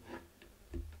go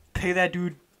pay that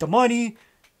dude the money.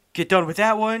 Get done with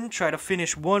that one. Try to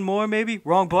finish one more, maybe.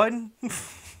 Wrong button.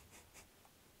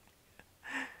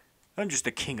 I'm just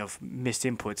the king of missed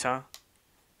inputs, huh?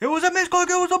 It was a misclick.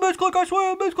 It was a misclick. I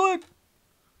swear, a misclick.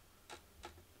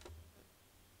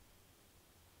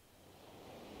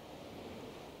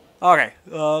 Okay,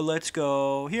 let's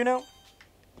go here now.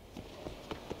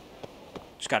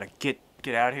 Just gotta get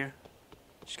out of here.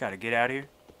 Just gotta get out of here.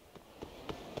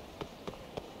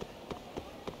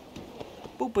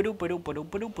 Oh.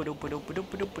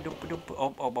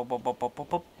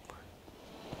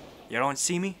 You don't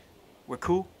see me? We're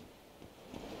cool.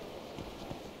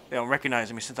 They don't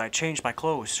recognize me since I changed my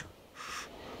clothes.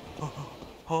 I'm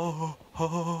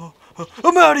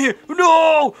out of here!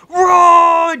 No!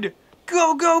 Run!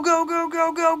 Go, go, go, go,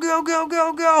 go, go, go, go,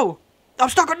 go, go! I'm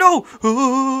stuck on no!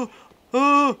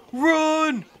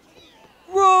 Run!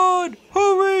 Run!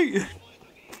 Hurry!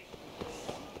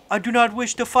 I do not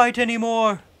wish to fight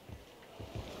anymore.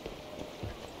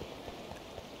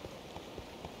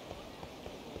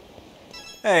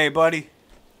 Hey, buddy.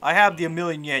 I have the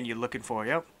 1,000,000 yen you're looking for,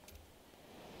 yep.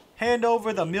 Hand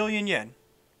over the 1,000,000 yen.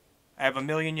 I have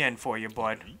 1,000,000 yen for you,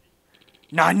 bud.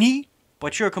 Nani?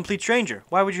 But you're a complete stranger.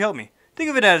 Why would you help me? Think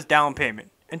of it as down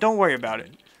payment, and don't worry about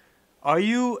it. Are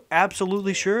you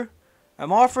absolutely sure?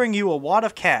 I'm offering you a wad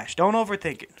of cash. Don't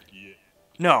overthink it.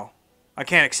 No, I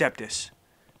can't accept this.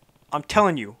 I'm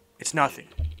telling you, it's nothing.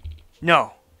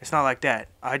 No, it's not like that.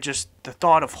 The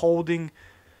thought of holding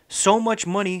so much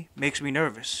money makes me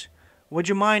nervous. Would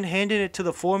you mind handing it to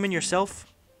the foreman yourself?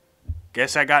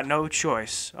 Guess I got no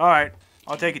choice. Alright,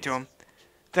 I'll take it to him.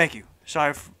 Thank you.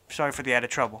 Sorry for the added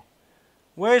trouble.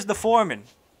 Where's the foreman?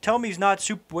 Tell me he's not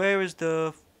where is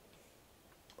the...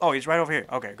 Oh, he's right over here.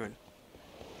 Okay, good.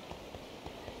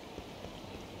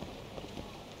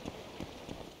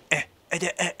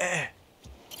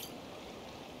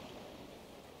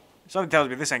 Something tells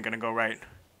me this ain't gonna go right.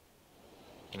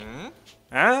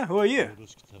 Huh? Who are you?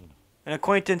 An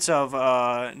acquaintance of,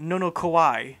 Nono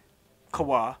Kawa.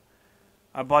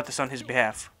 I bought this on his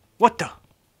behalf. What the?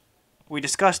 We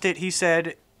discussed it. He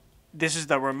said this is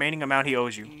the remaining amount he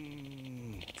owes you.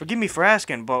 Forgive me for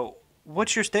asking, but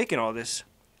what's your stake in all this?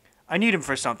 I need him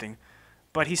for something,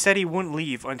 but he said he wouldn't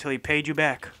leave until he paid you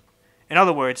back. In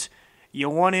other words, you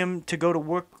want him to go to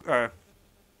work,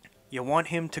 you want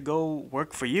him to go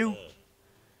work for you?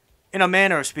 In a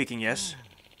manner of speaking, yes.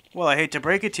 Well, I hate to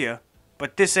break it to you,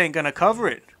 but this ain't gonna cover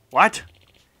it. What?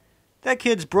 That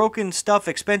kid's broken stuff,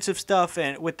 expensive stuff,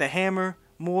 and with the hammer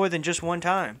more than just one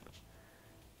time.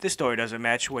 This story doesn't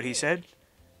match what he said.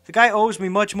 The guy owes me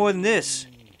much more than this.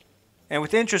 And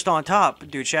with interest on top.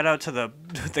 Dude, shout out to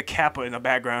the kappa in the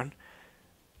background.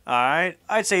 Alright,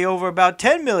 I'd say over about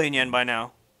 10 million yen by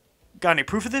now. Got any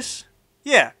proof of this?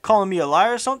 Yeah, calling me a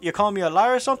liar or something? You calling me a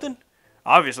liar or something?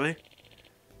 Obviously.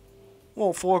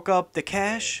 Won't fork up the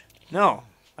cash? No,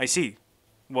 I see.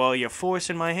 Well, you're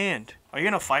forcing my hand. Are you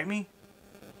gonna fight me?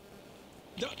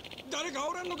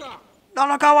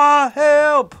 Nanakawa,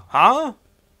 help! Huh?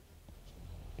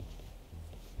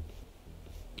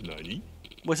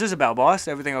 What's this about, boss?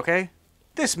 Everything okay?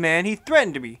 This man, he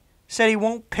threatened me. Said he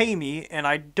won't pay me, and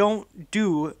I don't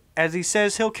do as he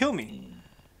says he'll kill me.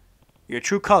 Your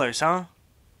true colors, huh?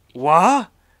 What?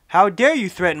 How dare you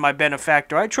threaten my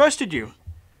benefactor? I trusted you.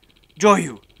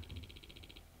 Joyu.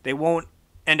 They won't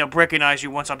end up recognize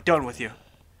you once I'm done with you.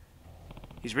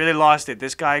 He's really lost it.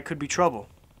 This guy could be trouble.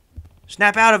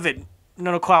 Snap out of it,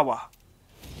 Nonokawa.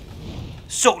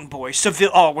 Sultan boy,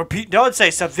 don't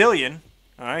say civilian.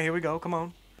 Alright, here we go, come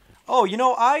on. Oh, you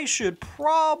know, I should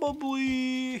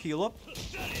probably heal up.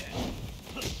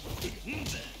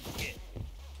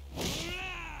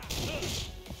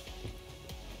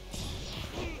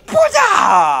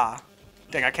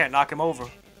 Dang, I can't knock him over.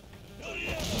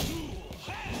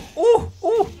 Ooh,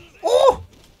 ooh, ooh!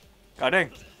 God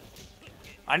dang.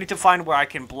 I need to find where I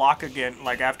can block again,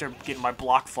 like after getting my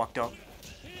block fucked up.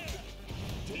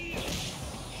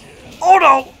 Oh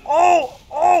no! Oh!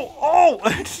 Oh! Oh!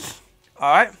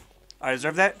 Alright. I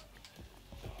deserve that.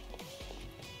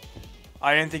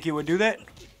 I didn't think he would do that.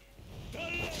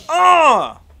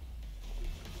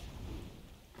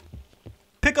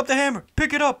 Pick up the hammer!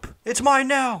 Pick it up! It's mine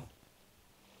now!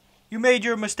 You made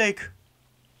your mistake.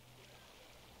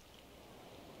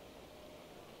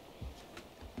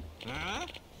 Huh?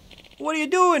 What are you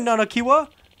doing, Nanakiwa?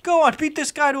 Go on, beat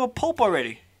this guy to a pulp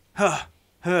already.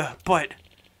 But.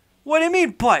 What do you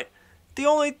mean, but? The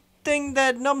only thing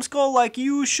that numbskull like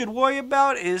you should worry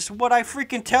about is what I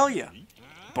freaking tell you.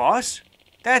 Boss?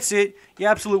 That's it. You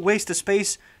absolute waste of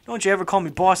space. Don't you ever call me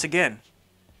boss again.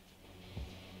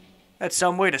 That's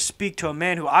some way to speak to a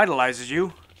man who idolizes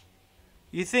you.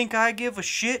 You think I give a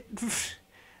shit?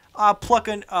 I'll pluck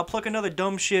another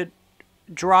dumb shit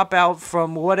drop out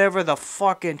from whatever the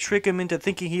fuck and trick him into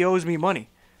thinking he owes me money.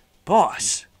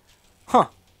 Boss? Huh.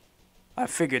 I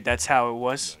figured that's how it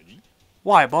was.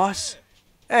 Why, boss?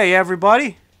 Hey,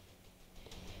 everybody.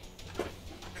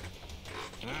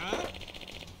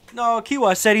 No,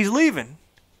 Kiwa said he's leaving.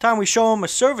 Time we show him a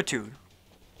servitude.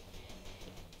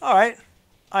 Alright.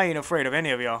 I ain't afraid of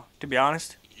any of y'all, to be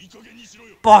honest.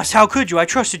 Boss, how could you? I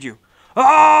trusted you.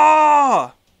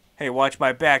 Ah! Hey, watch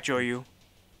my back, Joyu.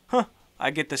 Huh.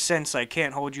 I get the sense I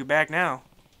can't hold you back now.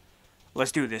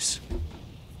 Let's do this.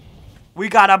 We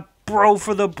got a bro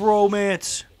for the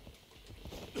bromance.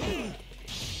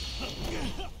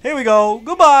 Here we go.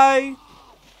 Goodbye.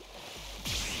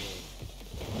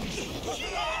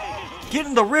 Get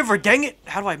in the river, dang it!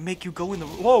 How do I make you go in the...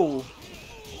 Whoa!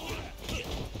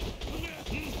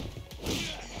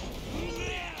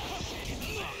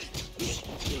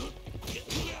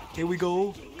 Here we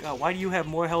go. God, why do you have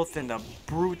more health than the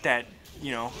brute that,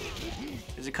 you know...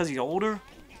 Is it because he's older?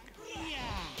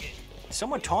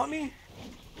 Someone taught me?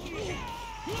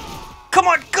 Come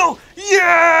on, go!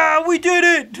 Yeah! We did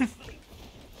it!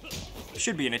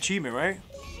 Should be an achievement, right?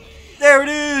 There it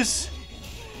is!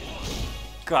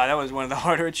 God, that was one of the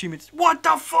harder achievements. What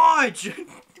the fudge?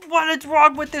 What is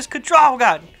wrong with this control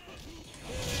gun?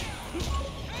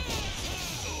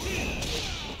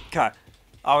 God.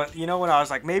 You know when I was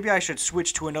like, maybe I should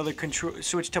switch to another control,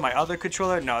 switch to my other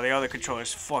controller? No, the other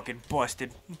controller's fucking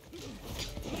busted.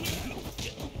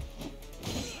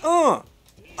 Oh,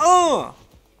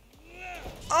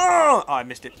 I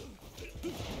missed it.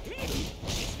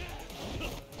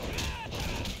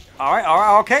 Alright,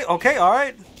 okay,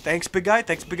 alright. Thanks, big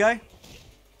guy,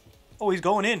 Oh, he's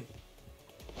going in.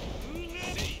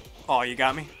 Oh, you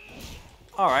got me?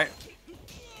 Alright.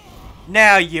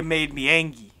 Now you made me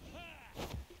angry.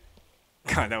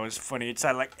 God, that was funny. It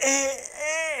sounded like,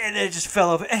 and then it just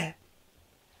fell over,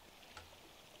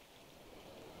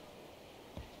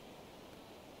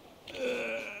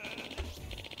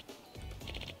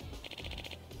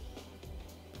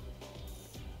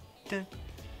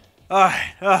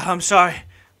 Alright, I'm sorry.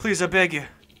 Please, I beg you.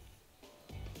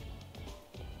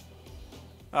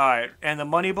 Alright, and the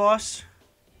money boss?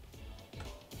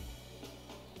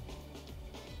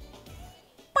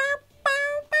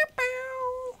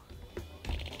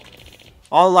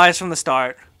 All lies from the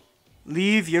start.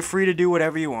 Leave, you're free to do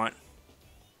whatever you want.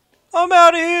 I'm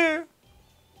out of here!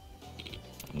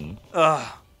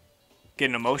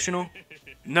 Getting emotional?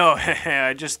 No,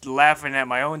 I just laughing at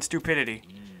my own stupidity.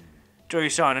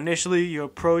 Joey-san, initially you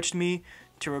approached me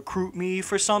to recruit me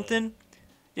for something.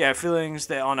 Yeah, feelings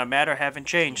that on a matter haven't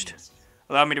changed.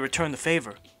 Allow me to return the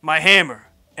favor. My hammer,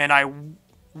 and I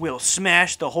will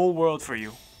smash the whole world for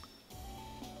you.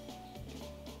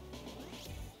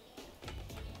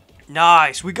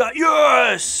 Nice, we got,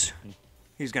 yes!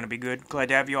 He's gonna be good. Glad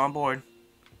to have you on board.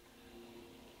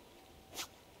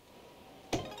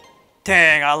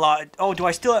 Dang, I lost. Oh, do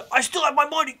I still have my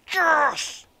money?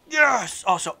 Yes! Yes!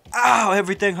 Also, ow,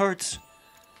 everything hurts.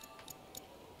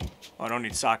 Oh, I don't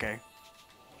need sake.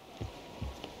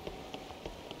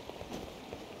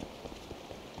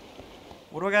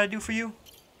 What do I gotta do for you?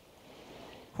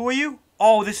 Who are you?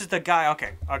 Oh, this is the guy.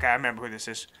 Okay, I remember who this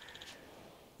is.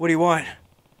 What do you want?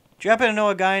 Do you happen to know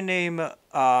a guy named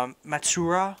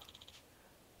Matsura?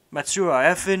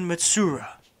 Effin Matsura.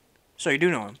 So you do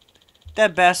know him.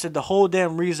 That bastard, the whole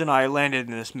damn reason I landed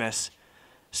in this mess.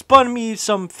 Spun me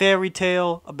some fairy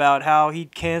tale about how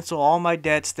he'd cancel all my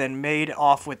debts, then made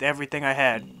off with everything I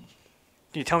had. Can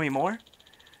you tell me more?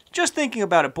 Just thinking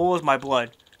about it boils my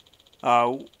blood.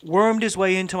 Wormed his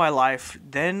way into my life.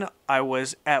 Then I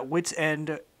was at wit's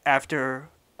end after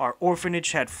our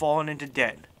orphanage had fallen into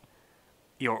debt.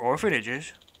 Your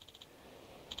orphanages?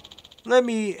 Let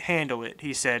me handle it,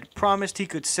 he said. Promised he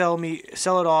could sell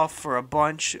it off for a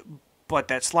bunch, but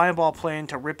that slimeball planned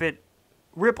to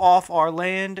rip off our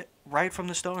land right from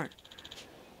the start.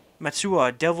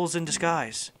 Matsua, devils in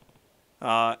disguise.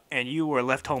 And you were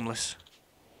left homeless.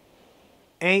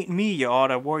 Ain't me you ought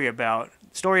to worry about.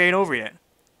 Story ain't over yet.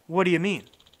 What do you mean?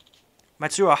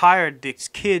 Matsua hired these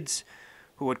kids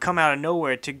who would come out of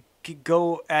nowhere to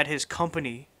go at his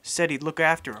company. Said he'd look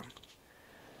after him.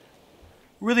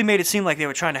 Really made it seem like they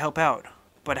were trying to help out.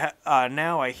 But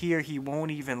now I hear he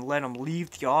won't even let them leave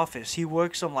the office. He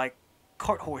works them like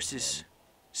cart horses.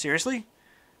 Seriously?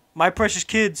 My precious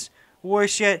kids.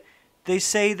 Worse yet, they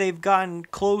say they've gotten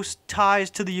close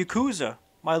ties to the Yakuza.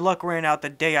 My luck ran out the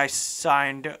day I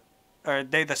signed,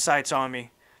 the sights on me.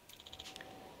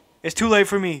 It's too late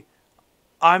for me.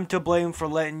 I'm to blame for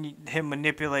letting him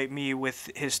manipulate me with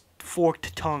his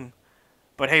forked tongue.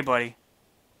 But hey, buddy,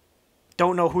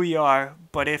 don't know who you are,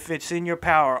 but if it's in your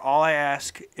power, all I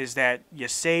ask is that you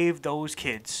save those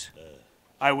kids.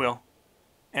 I will.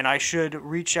 And I should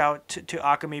reach out to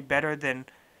Akame better than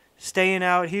staying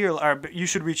out here. Or you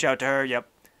should reach out to her, yep.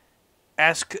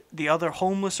 Ask the other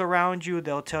homeless around you.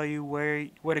 They'll tell you where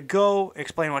to go,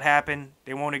 explain what happened.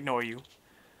 They won't ignore you.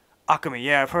 Akame,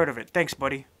 yeah, I've heard of it. Thanks,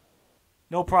 buddy.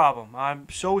 No problem. I'm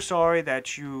so sorry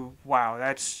that you... Wow,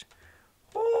 that's...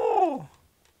 Oh...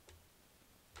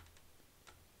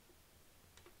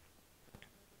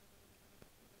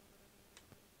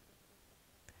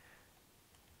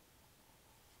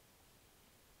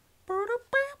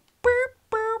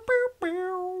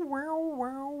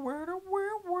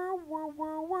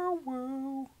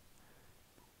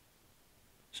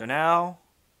 So now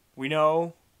we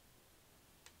know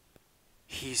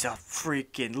he's a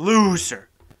freaking loser.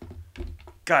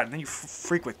 God, and then you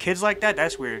freak with kids like that?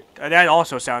 That's weird. That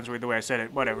also sounds weird the way I said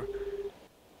it. Whatever.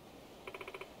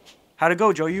 How'd it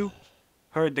go, Joyu?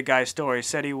 Heard the guy's story.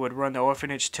 Said he would run the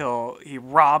orphanage till he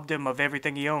robbed him of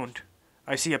everything he owned.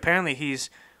 I see. Apparently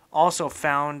he's also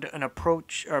found an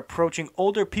approaching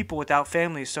older people without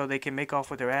families so they can make off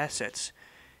with their assets.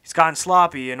 He's gotten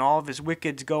sloppy and all of his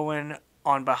wicked's going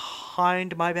on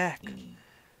behind my back.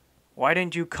 Why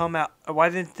didn't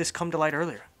this come to light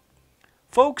earlier?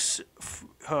 Folks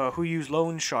who use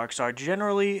loan sharks are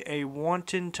generally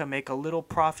wanting to make a little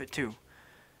profit too.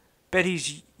 Bet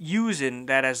he's using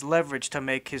that as leverage to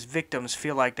make his victims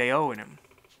feel like they owe him.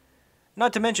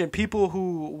 Not to mention people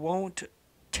who won't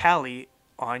tally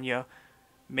on you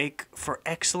make for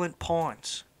excellent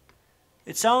pawns.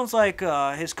 It sounds like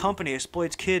his company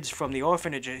exploits kids from the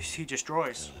orphanages he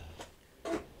destroys.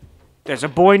 There's a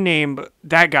boy named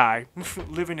that guy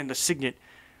living in the Signet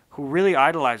who really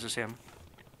idolizes him.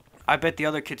 I bet the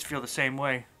other kids feel the same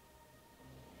way.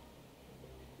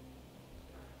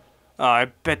 I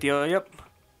bet the other, yep.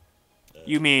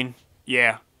 You mean,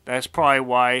 yeah, that's probably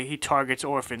why he targets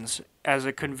orphans as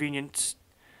a convenient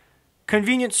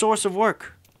source of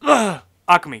work. Ugh!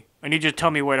 Akemi, I need you to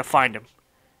tell me where to find him.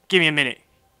 Give me a minute.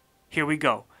 Here we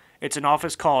go. It's an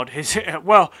office called his,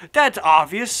 well, that's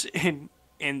obvious,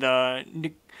 in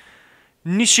the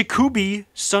Nishikubi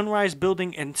Sunrise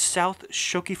Building in South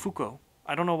Shokifuku.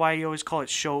 I don't know why you always call it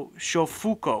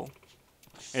Shofuko.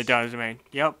 It does, man.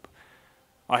 Yep.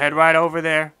 I'll head right over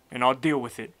there, and I'll deal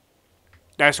with it.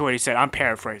 That's what he said. I'm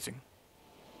paraphrasing.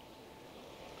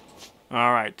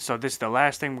 Alright, so this is the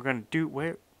last thing we're going to do.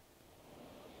 Where?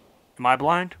 Am I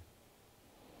blind?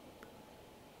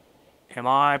 Am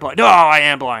I blind? No, I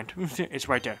am blind. It's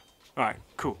right there. Alright,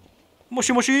 cool.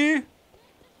 Moshi moshi!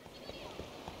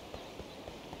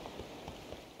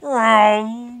 Do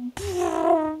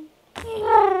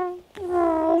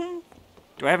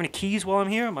I have any keys while I'm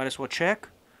here? Might as well check.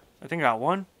 I think I got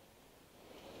one.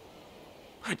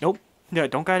 Nope. Yeah,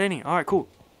 don't got any. Alright, cool.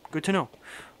 Good to know.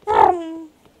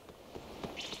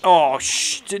 Oh, no,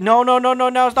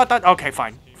 it's not that. Okay,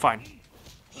 fine.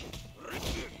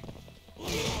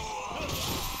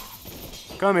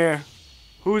 Come here.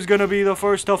 Who's gonna be the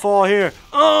first to fall here?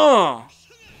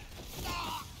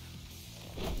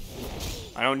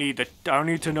 I don't need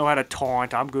to know how to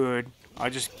taunt. I'm good. I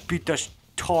just beat the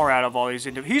tar out of all these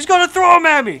individuals. He's gonna throw him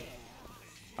at me!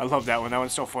 I love that one. That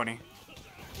one's so funny.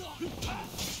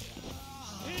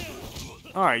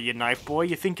 Alright, you knife boy.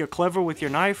 You think you're clever with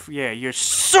your knife? Yeah, you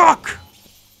suck!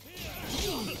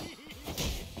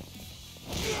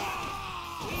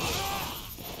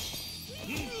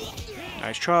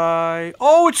 Nice try.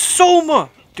 Oh, it's Soma!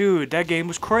 Dude, that game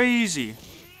was crazy.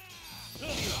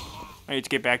 I need to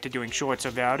get back to doing shorts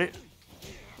about it.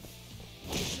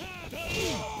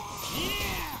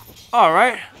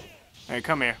 Alright. Hey,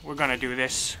 come here. We're gonna do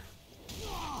this.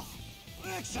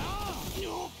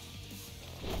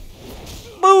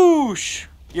 Boosh!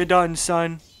 You're done,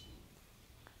 son.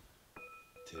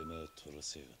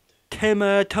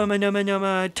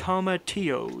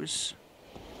 Tomatios.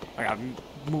 I got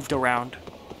moved around.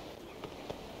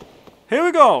 Here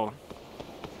we go.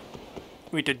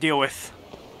 We need to deal with.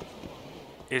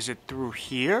 Is it through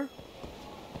here?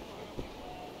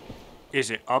 Is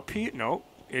it up here? No.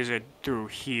 Is it through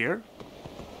here?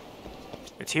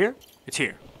 It's here? It's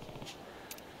here.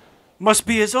 Must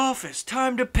be his office.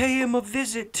 Time to pay him a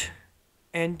visit.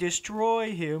 And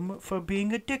destroy him for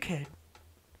being a dickhead.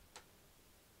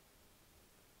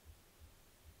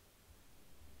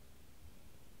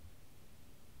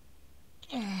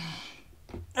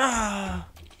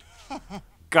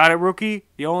 Got it, rookie?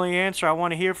 The only answer I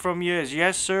want to hear from you is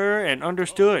yes, sir, and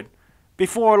understood.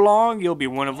 Before long, you'll be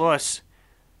one of us.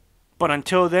 But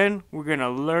until then, we're gonna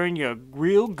learn you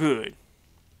real good.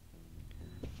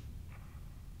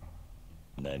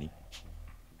 Nani?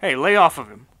 Hey, lay off of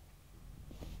him.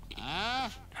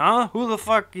 Huh? Who the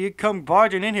fuck you come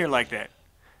barging in here like that?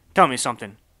 Tell me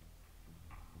something.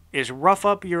 Is rough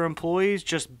up your employees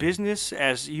just business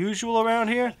as usual around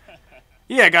here?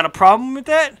 Yeah, got a problem with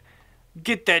that?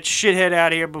 Get that shithead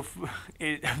out of here before...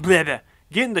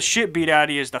 Getting the shit beat out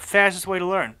of you is the fastest way to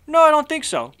learn. No, I don't think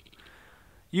so.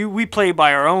 We play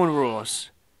by our own rules.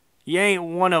 You ain't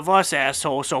one of us,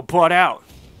 asshole, so butt out.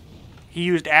 He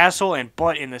used asshole and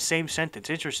butt in the same sentence.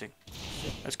 Interesting.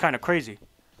 That's kind of crazy.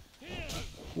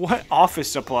 What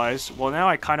office supplies? Well, now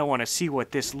I kind of want to see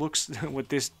what this looks... what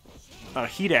this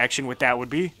heat action with that would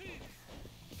be.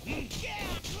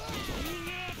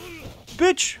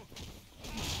 Bitch!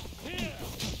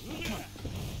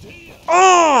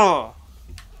 Oh!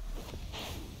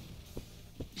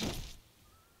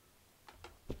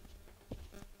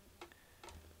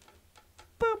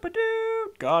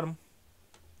 Boop-a-doo. Got him.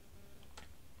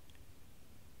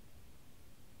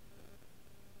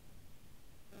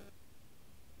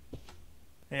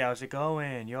 Hey, how's it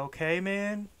going? You okay,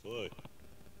 man? Good.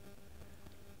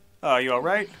 Oh, you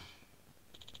alright?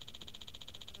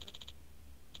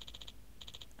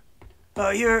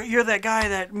 You're that guy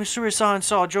that Missouri-san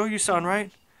saw, Joyu-san,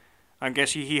 right? I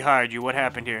guess he hired you. What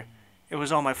happened here? It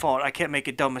was all my fault. I kept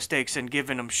making dumb mistakes and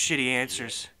giving him shitty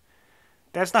answers.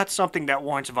 That's not something that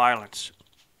warrants violence.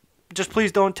 Just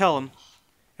please don't tell him.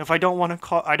 If I don't want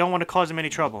to cause him any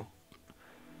trouble.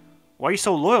 Why are you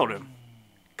so loyal to him?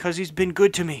 'Cause he's been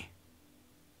good to me.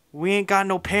 We ain't got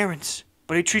no parents,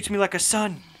 but he treats me like a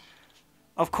son.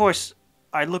 Of course,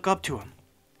 I look up to him.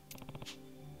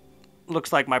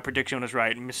 Looks like my prediction was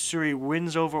right. Missouri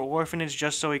wins over orphanage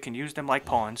just so he can use them like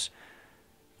pawns.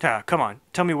 Come on,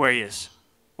 tell me where he is.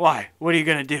 Why? What are you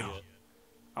gonna do?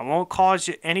 I won't cause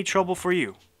you any trouble for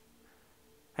you.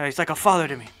 He's like a father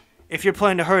to me. If you're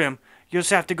planning to hurt him, you'll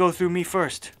just have to go through me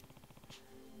first.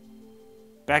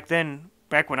 Back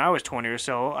when I was 20 or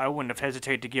so, I wouldn't have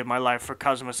hesitated to give my life for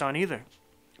Kazuma-san either.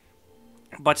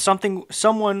 But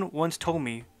someone once told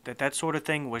me that sort of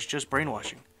thing was just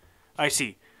brainwashing. I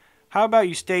see. How about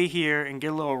you stay here and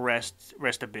get a little rest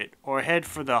a bit, or head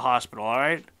for the hospital,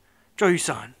 alright?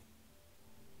 Joyu-san.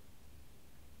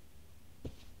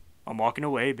 I'm walking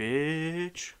away,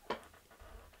 bitch.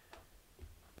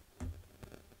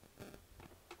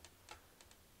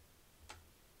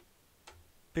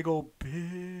 Big ol' bitch.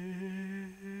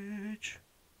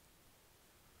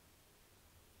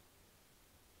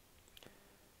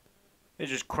 It's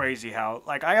just crazy how,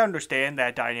 like, I understand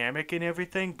that dynamic and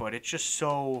everything, but it's just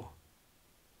so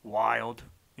wild,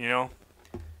 you know?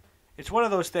 It's one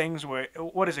of those things where,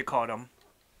 what is it called?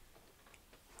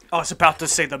 I was about to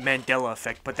say the Mandela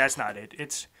effect, but that's not it.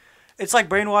 It's like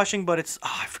brainwashing, but it's,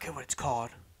 I forget what it's called.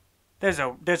 There's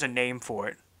a name for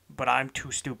it, but I'm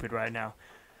too stupid right now.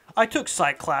 I took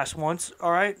psych class once,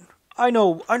 alright? I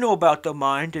know about the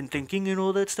mind and thinking and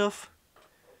all that stuff.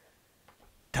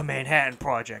 The Manhattan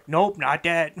Project. Nope, not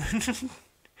that.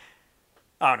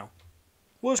 I don't know.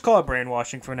 We'll just call it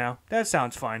brainwashing for now. That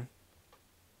sounds fine.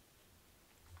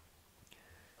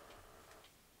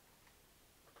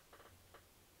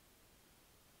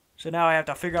 So now I have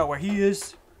to figure out where he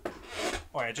is.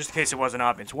 Oh yeah, just in case it wasn't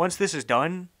obvious. Once this is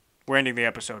done, we're ending the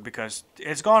episode because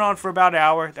it's gone on for about an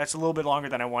hour. That's a little bit longer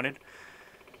than I wanted.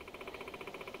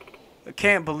 I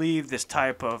can't believe this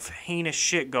type of heinous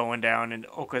shit going down in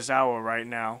Okazawa right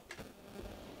now.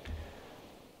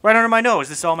 Right under my nose.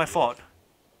 This is all my fault.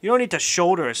 You don't need to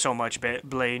shoulder us so much,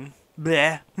 Blaine.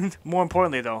 Bleh. More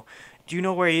importantly, though, do you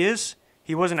know where he is?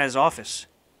 He wasn't at his office.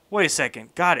 Wait a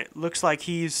second. Got it. Looks like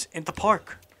he's in the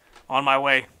park. On my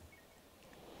way.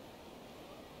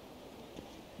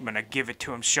 I'm gonna give it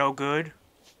to him so good.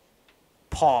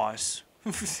 Pause.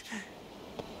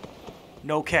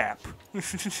 No cap.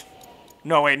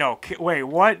 No, wait, no. Wait,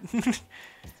 what?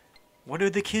 What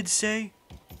do the kids say?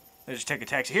 Let's just take a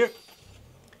taxi here.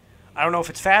 I don't know if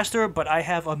it's faster, but I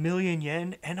have 1,000,000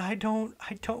 yen, and I don't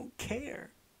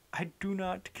care. I do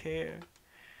not care.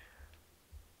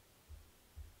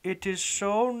 It is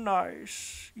so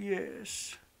nice,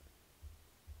 yes.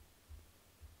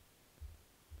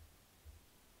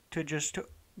 To just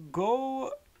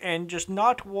go and just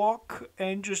not walk,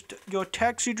 and just your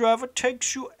taxi driver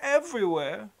takes you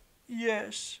everywhere.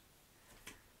 Yes.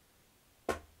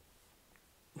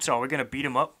 So we're gonna beat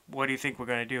him up? What do you think we're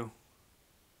gonna do?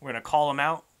 We're gonna call him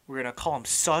out? We're gonna call him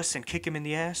sus and kick him in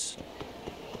the ass?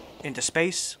 Into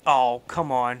space? Oh,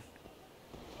 come on.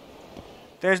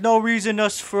 There's no reason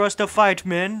for us to fight,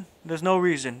 men. There's no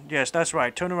reason. Yes, that's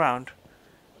right. Turn around.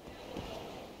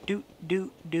 Do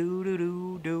do do do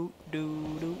do do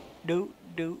do do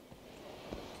do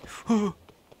do.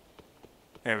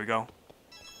 There we go.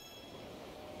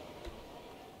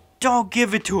 Don't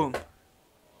give it to him.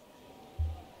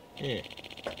 Yeah.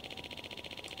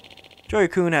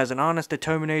 Joey-kun has an honest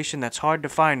determination that's hard to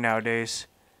find nowadays.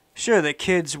 Sure, the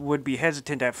kids would be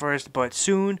hesitant at first, but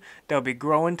soon they'll be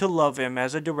growing to love him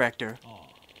as a director.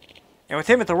 And with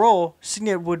him at the role,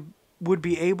 Signet would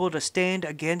be able to stand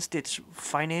against its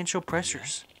financial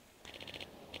pressures.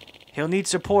 He'll need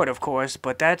support, of course,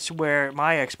 but that's where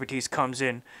my expertise comes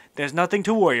in. There's nothing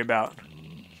to worry about.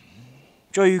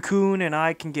 Joyu-kun and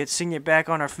I can get Signet back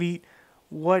on her feet.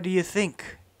 What do you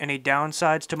think? Any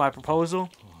downsides to my proposal?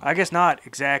 I guess not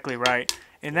exactly right.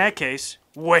 In that case,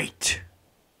 wait.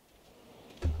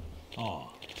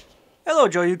 Oh. Hello,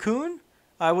 Joyu-kun.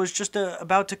 I was just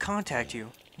about to contact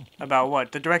you. About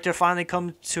what? The director finally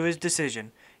come to his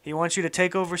decision. He wants you to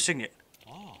take over Signet.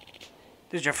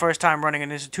 This is your first time running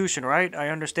an institution, right? I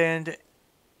understand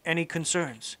any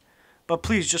concerns. But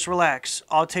please, just relax.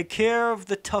 I'll take care of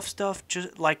the tough stuff,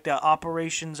 just like the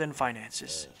operations and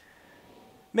finances.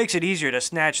 Makes it easier to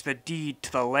snatch the deed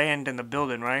to the land and the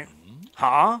building, right?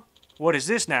 Huh? What is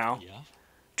this now?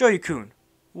 Joyu-kun,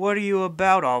 what are you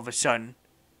about all of a sudden?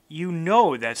 You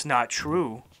know that's not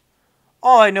true.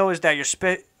 All I know is that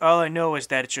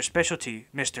it's your specialty,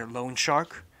 Mr. Loan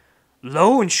Shark.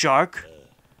 Loan Shark?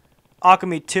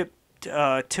 Alchemy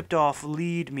tipped off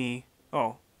led me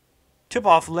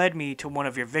to one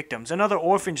of your victims, another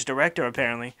orphanage director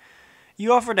apparently.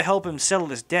 You offered to help him settle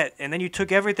his debt, and then you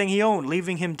took everything he owned,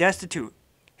 leaving him destitute.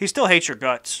 He still hates your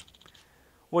guts.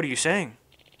 What are you saying?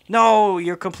 No,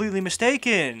 you're completely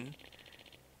mistaken.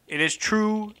 It is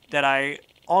true that I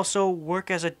also work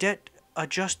as a debt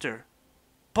adjuster,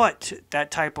 but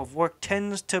that type of work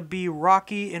tends to be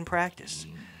rocky in practice.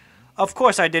 Of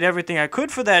course, I did everything I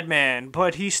could for that man,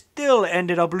 but he still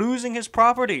ended up losing his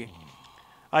property.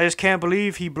 I just can't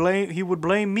believe he would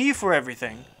blame me for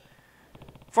everything.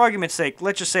 For argument's sake,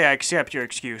 let's just say I accept your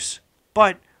excuse.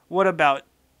 But what about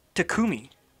Takumi?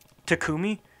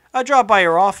 Takumi? I dropped by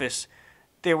your office.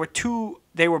 They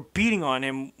were beating on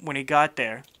him when he got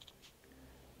there.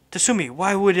 Tasumi,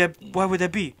 why would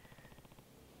that be?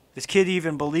 This kid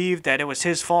even believed that it was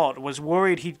his fault, was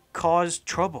worried he'd caused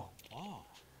trouble.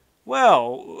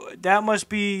 Well, that must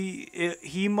be...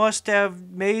 he must have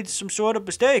made some sort of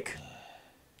mistake.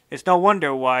 It's no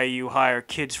wonder why you hire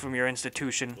kids from your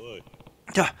institution.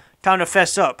 Time to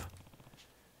fess up.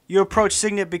 You approached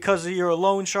Signet because you're a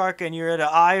loan shark and you're at an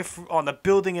eye on the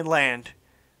building and land.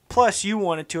 Plus, you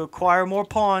wanted to acquire more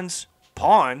pawns.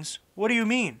 Pawns? What do you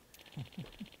mean?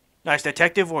 Nice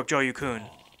detective work, Joyu-kun.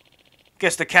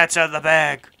 Guess the cat's out of the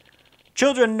bag.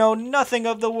 Children know nothing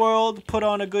of the world. Put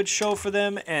on a good show for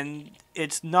them, and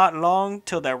it's not long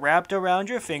till they're wrapped around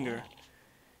your finger.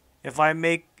 If I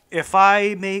make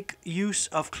use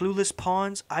of clueless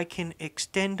pawns, I can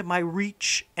extend my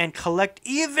reach and collect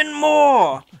even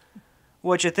more.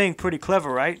 What you think? Pretty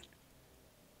clever, right?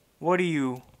 What do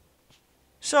you...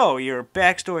 So, your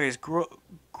backstory is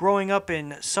growing up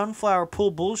in sunflower pool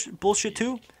bullshit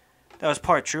too? That was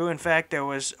part true. In fact, there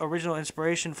was original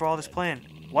inspiration for all this plan.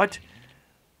 What?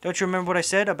 Don't you remember what I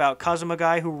said about Kazuma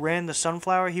guy who ran the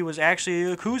sunflower? He was actually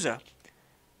a Yakuza.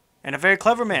 And a very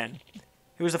clever man.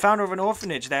 He was the founder of an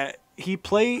orphanage that he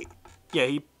played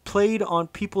on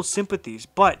people's sympathies.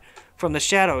 But from the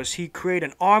shadows, he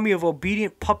created an army of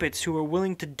obedient puppets who were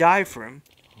willing to die for him.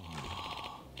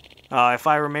 If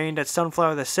I remained at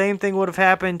Sunflower, the same thing would have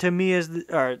happened to me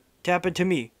happened to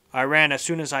me. I ran as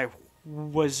soon as I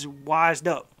was wised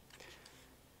up.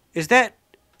 Is that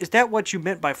what you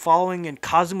meant by following in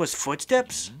Kazuma's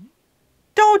footsteps?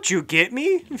 Don't you get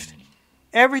me?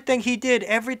 Everything he did,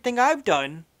 everything I've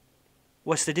done.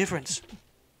 What's the difference?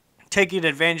 Taking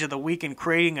advantage of the weak and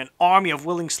creating an army of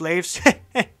willing slaves?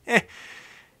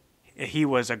 He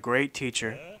was a great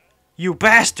teacher. You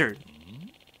bastard!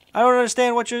 I don't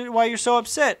understand why you're so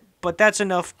upset, but that's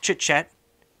enough chit-chat.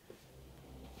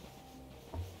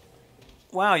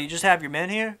 Wow, you just have your men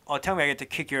here? Oh, tell me I get to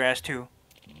kick your ass too.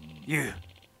 You.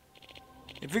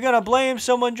 If you're gonna blame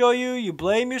someone, Joyu, you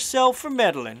blame yourself for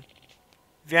meddling.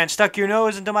 If you hadn't stuck your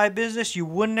nose into my business, you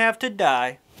wouldn't have to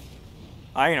die.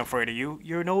 I ain't afraid of you.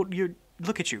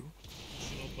 Look at you.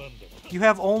 You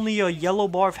have only a yellow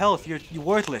bar of health. You're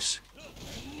worthless.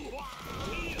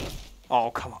 Oh,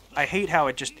 come on. I hate how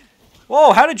it just...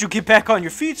 Whoa, how did you get back on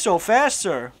your feet so fast,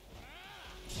 sir?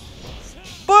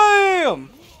 Bam!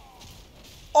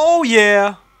 Oh,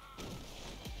 yeah.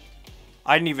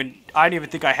 I didn't even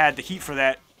think I had the heat for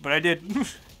that, but I did.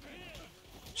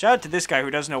 Shout out to this guy who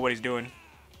doesn't know what he's doing.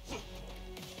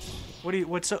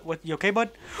 What's up? You okay,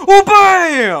 bud? Oh,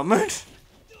 bam!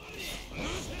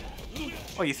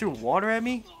 Oh, you threw water at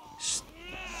me?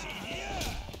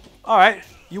 Alright,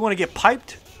 you want to get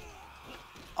piped?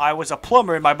 I was a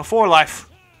plumber in my before life.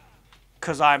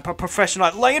 Because I'm a professional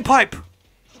at laying pipe.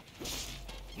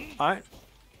 Alright.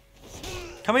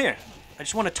 Come here. I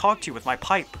just want to talk to you with my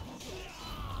pipe.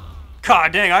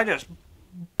 God dang, I just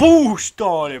boosted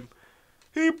on him.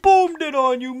 He boomed it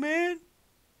on you, man.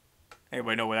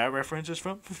 Anybody know where that reference is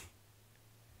from?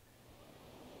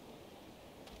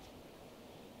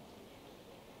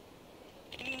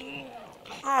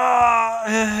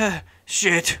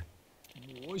 Shit.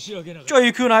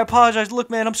 Joyu-kun, I apologize. Look,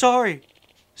 man, I'm sorry.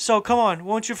 So, come on,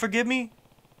 won't you forgive me?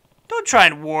 Don't try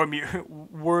and worm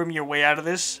your way out of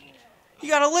this. You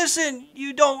gotta listen.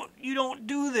 You don't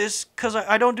do this because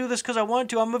I don't do this because I want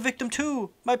to. I'm a victim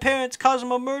too. My parents,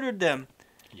 Kazuma, murdered them.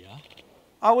 Yeah?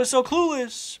 I was so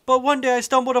clueless, but one day I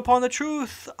stumbled upon the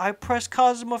truth. I pressed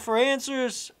Kazuma for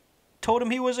answers. Told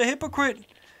him he was a hypocrite.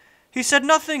 He said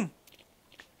nothing.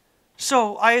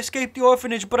 So I escaped the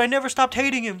orphanage, but I never stopped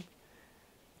hating him.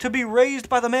 To be raised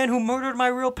by the man who murdered my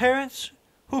real parents?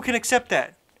 Who can accept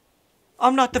that?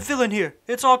 I'm not the villain here.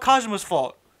 It's all Kazuma's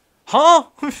fault. Huh?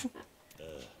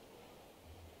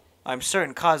 I'm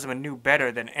certain Kazuma knew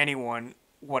better than anyone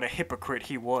what a hypocrite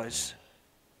he was.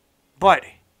 But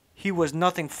he was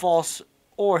nothing false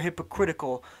or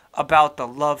hypocritical about the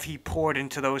love he poured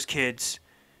into those kids.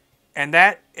 And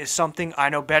that is something I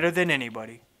know better than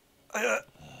anybody. Look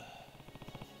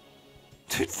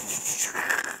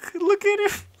at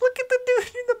him. Look at the dude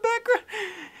in the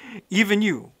background. Even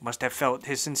you must have felt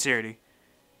his sincerity.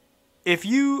 If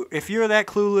you're that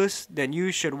clueless, then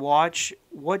you should watch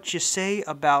What You Say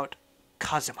About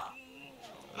Kazuma.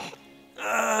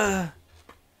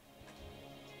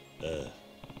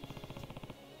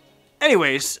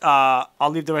 Anyways, I'll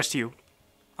leave the rest to you.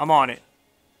 I'm on it.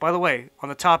 By the way, on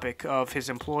the topic of his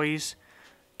employees,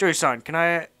 Dirty-san, can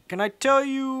I tell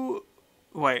you?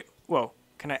 Wait, whoa.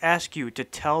 Can I ask you to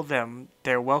tell them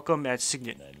they're welcome at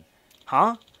Signet?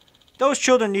 Huh? Those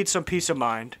children need some peace of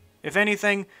mind. If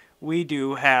anything, we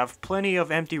do have plenty of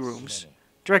empty rooms.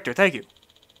 Director, thank you.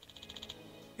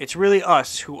 It's really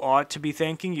us who ought to be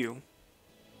thanking you.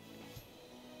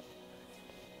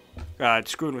 God,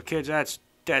 screwing with kids, that's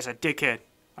a dickhead.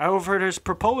 I overheard his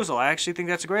proposal. I actually think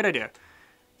that's a great idea.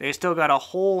 They still got a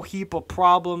whole heap of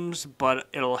problems, but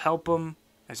it'll help them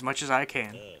as much as I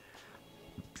can.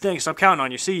 Thanks, I'm counting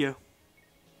on you. See ya.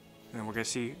 And we're gonna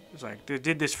see. It's like, they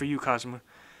did this for you, Kazuma.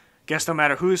 Guess no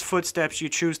matter whose footsteps you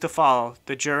choose to follow,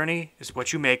 the journey is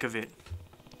what you make of it.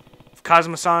 If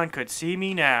Kazuma-san could see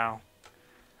me now,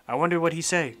 I wonder what he'd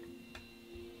say.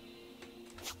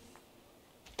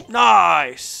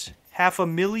 Nice! Half a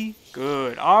milli?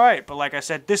 Good. Alright, but like I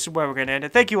said, this is where we're gonna end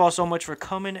it. Thank you all so much for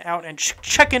coming out and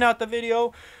checking out the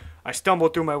video. I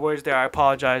stumbled through my words there. I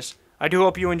apologize. I do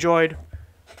hope you enjoyed.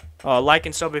 Like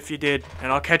and sub if you did,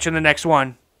 and I'll catch you in the next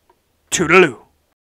one. Toodaloo.